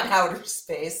 All on outer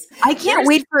space. I can't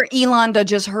wait for Elon to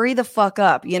just hurry the fuck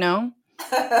up,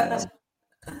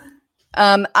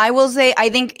 I will say, I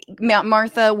think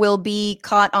Martha will be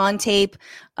caught on tape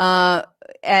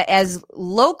as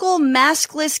local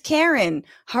maskless Karen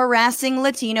harassing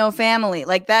Latino family.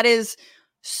 Like, that is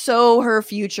so her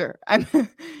future.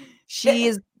 She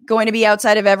is going to be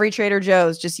outside of every Trader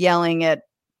Joe's just yelling at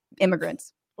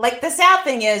immigrants. Like, the sad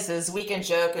thing is we can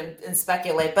joke and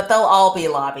speculate, but they'll all be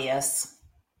lobbyists.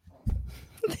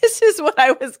 This is what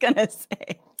I was going to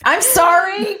say. I'm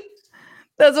sorry.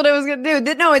 That's what I was going to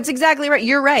do. No, it's exactly right.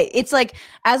 You're right. It's like,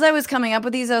 as I was coming up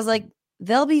with these, I was like,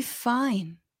 they'll be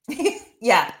fine.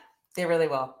 Yeah, they really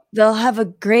will. They'll have a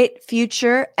great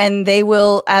future, and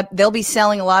they'll be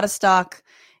selling a lot of stock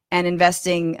and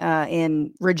investing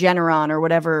in Regeneron or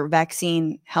whatever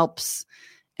vaccine helps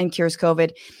and cures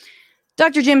COVID.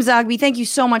 Dr. Jim Zogby, thank you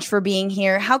so much for being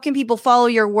here. How can people follow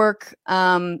your work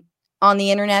on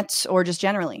the internet or just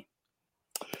generally?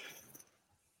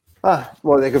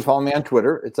 Well, they can follow me on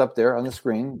Twitter. It's up there on the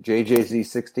screen,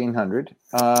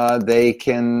 JJZ1600. They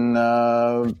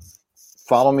can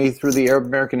follow me through the Arab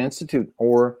American Institute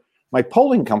or my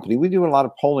polling company. We do a lot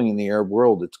of polling in the Arab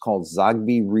world. It's called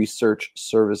Zogby Research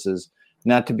Services,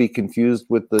 not to be confused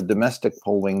with the domestic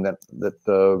polling that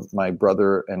my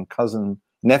brother and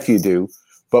nephew do.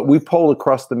 But we poll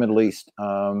across the Middle East.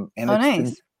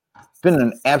 Nice. It's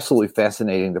been absolutely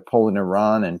fascinating to poll in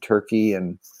Iran and Turkey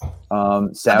and Saudi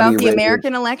Arabia. About the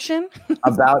American election?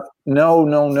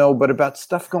 But about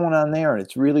stuff going on there. And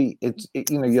it's really,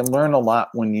 you learn a lot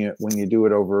when you do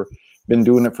it over, been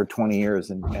doing it for 20 years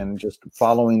and just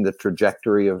following the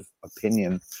trajectory of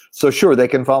opinion. So sure, they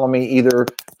can follow me either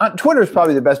on Twitter is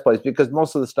probably the best place because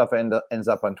most of the stuff ends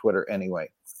up on Twitter anyway.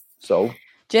 So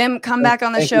Jim, come back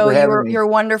on the show. You're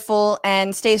wonderful,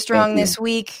 and stay strong this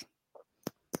week.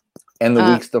 And the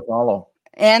weeks to follow.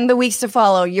 And the weeks to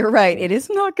follow. You're right. It is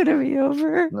not going to be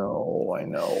over. No, I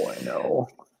know.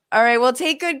 All right. Well,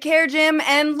 take good care, Jim.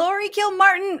 And Laurie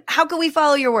Kilmartin, how can we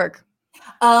follow your work?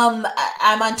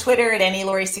 I'm on Twitter at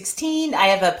AnnieLaurie16. I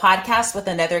have a podcast with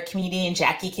another comedian,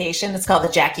 Jackie Cation. It's called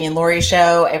The Jackie and Laurie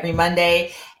Show every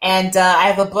Monday. And I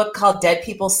have a book called Dead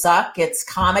People Suck. It's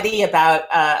comedy about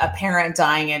a parent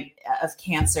dying of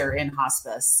cancer in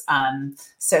hospice.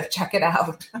 So check it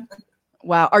out.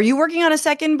 Wow. Are you working on a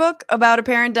second book about a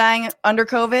parent dying under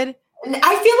COVID?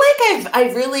 I feel like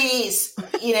I really,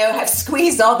 have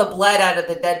squeezed all the blood out of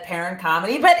the dead parent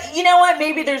comedy. But you know what?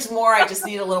 Maybe there's more. I just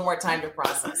need a little more time to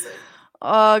process it.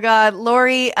 Oh, God.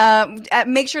 Laurie,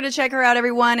 make sure to check her out,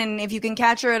 everyone. And if you can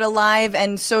catch her at a live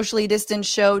and socially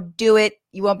distanced show, do it.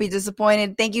 You won't be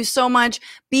disappointed. Thank you so much.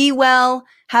 Be well.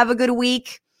 Have a good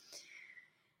week.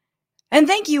 And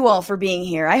thank you all for being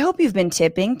here. I hope you've been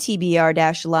tipping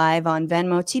TBR-Live on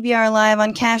Venmo, TBR Live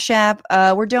on Cash App.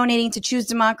 We're donating to Choose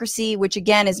Democracy, which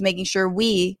again is making sure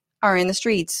we are in the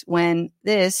streets when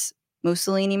this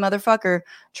Mussolini motherfucker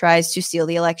tries to steal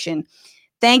the election.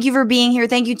 Thank you for being here.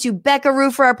 Thank you to Becca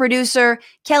Roofer, our producer,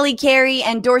 Kelly Carey,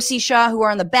 and Dorsey Shaw, who are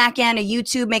on the back end of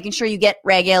YouTube, making sure you get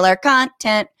regular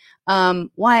content.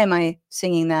 Why am I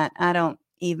singing that? I don't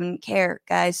even care,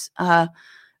 guys.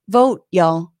 Vote,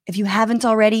 y'all. If you haven't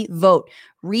already, vote.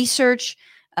 Research,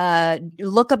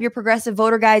 look up your progressive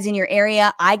voter guides in your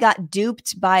area. I got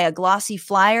duped by a glossy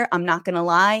flyer. I'm not going to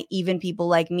lie. Even people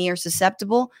like me are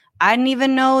susceptible. I didn't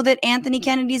even know that Anthony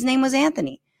Kennedy's name was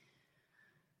Anthony.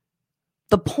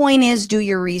 The point is, do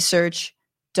your research.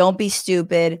 Don't be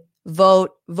stupid.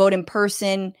 Vote in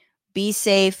person. Be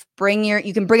safe.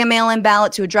 You can bring a mail-in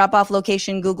ballot to a drop-off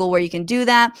location, Google, where you can do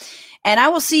that. And I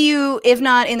will see you, if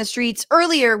not in the streets,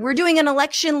 earlier. We're doing an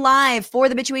election live for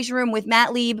the Bituation Room with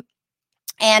Matt Lieb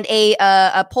and a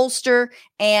pollster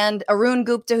and Arun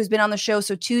Gupta, who's been on the show.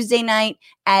 So Tuesday night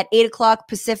at 8:00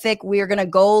 Pacific, we are going to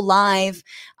go live.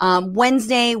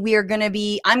 Wednesday, I'm going to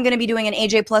be doing an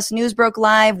AJ Plus Newsbroke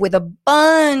live with a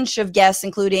bunch of guests,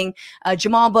 including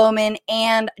Jamal Bowman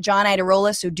and John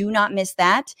Idarola. So do not miss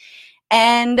that.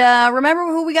 And remember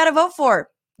who we got to vote for.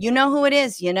 You know who it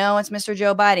is. You know it's Mr.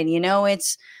 Joe Biden. You know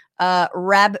it's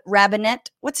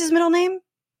Robinette. What's his middle name?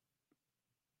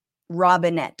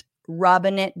 Robinette.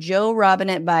 Joe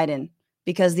Robinette Biden.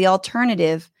 Because the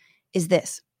alternative is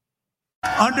this.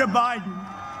 Under Biden,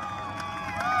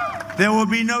 there will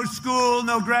be no school,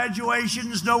 no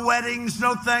graduations, no weddings,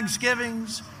 no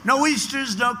Thanksgivings, no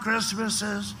Easters, no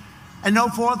Christmases, and no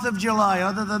 4th of July.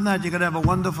 Other than that, you're going to have a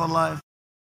wonderful life.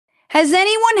 Has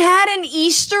anyone had an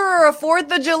Easter or a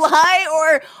 4th of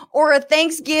July or a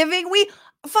Thanksgiving?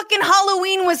 Fucking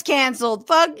Halloween was canceled.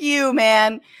 Fuck you,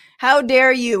 man. How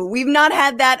dare you? We've not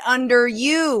had that under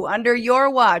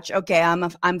your watch. Okay,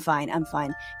 I'm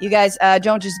fine. You guys,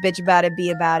 don't just bitch about it.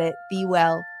 Be about it. Be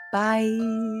well. Bye.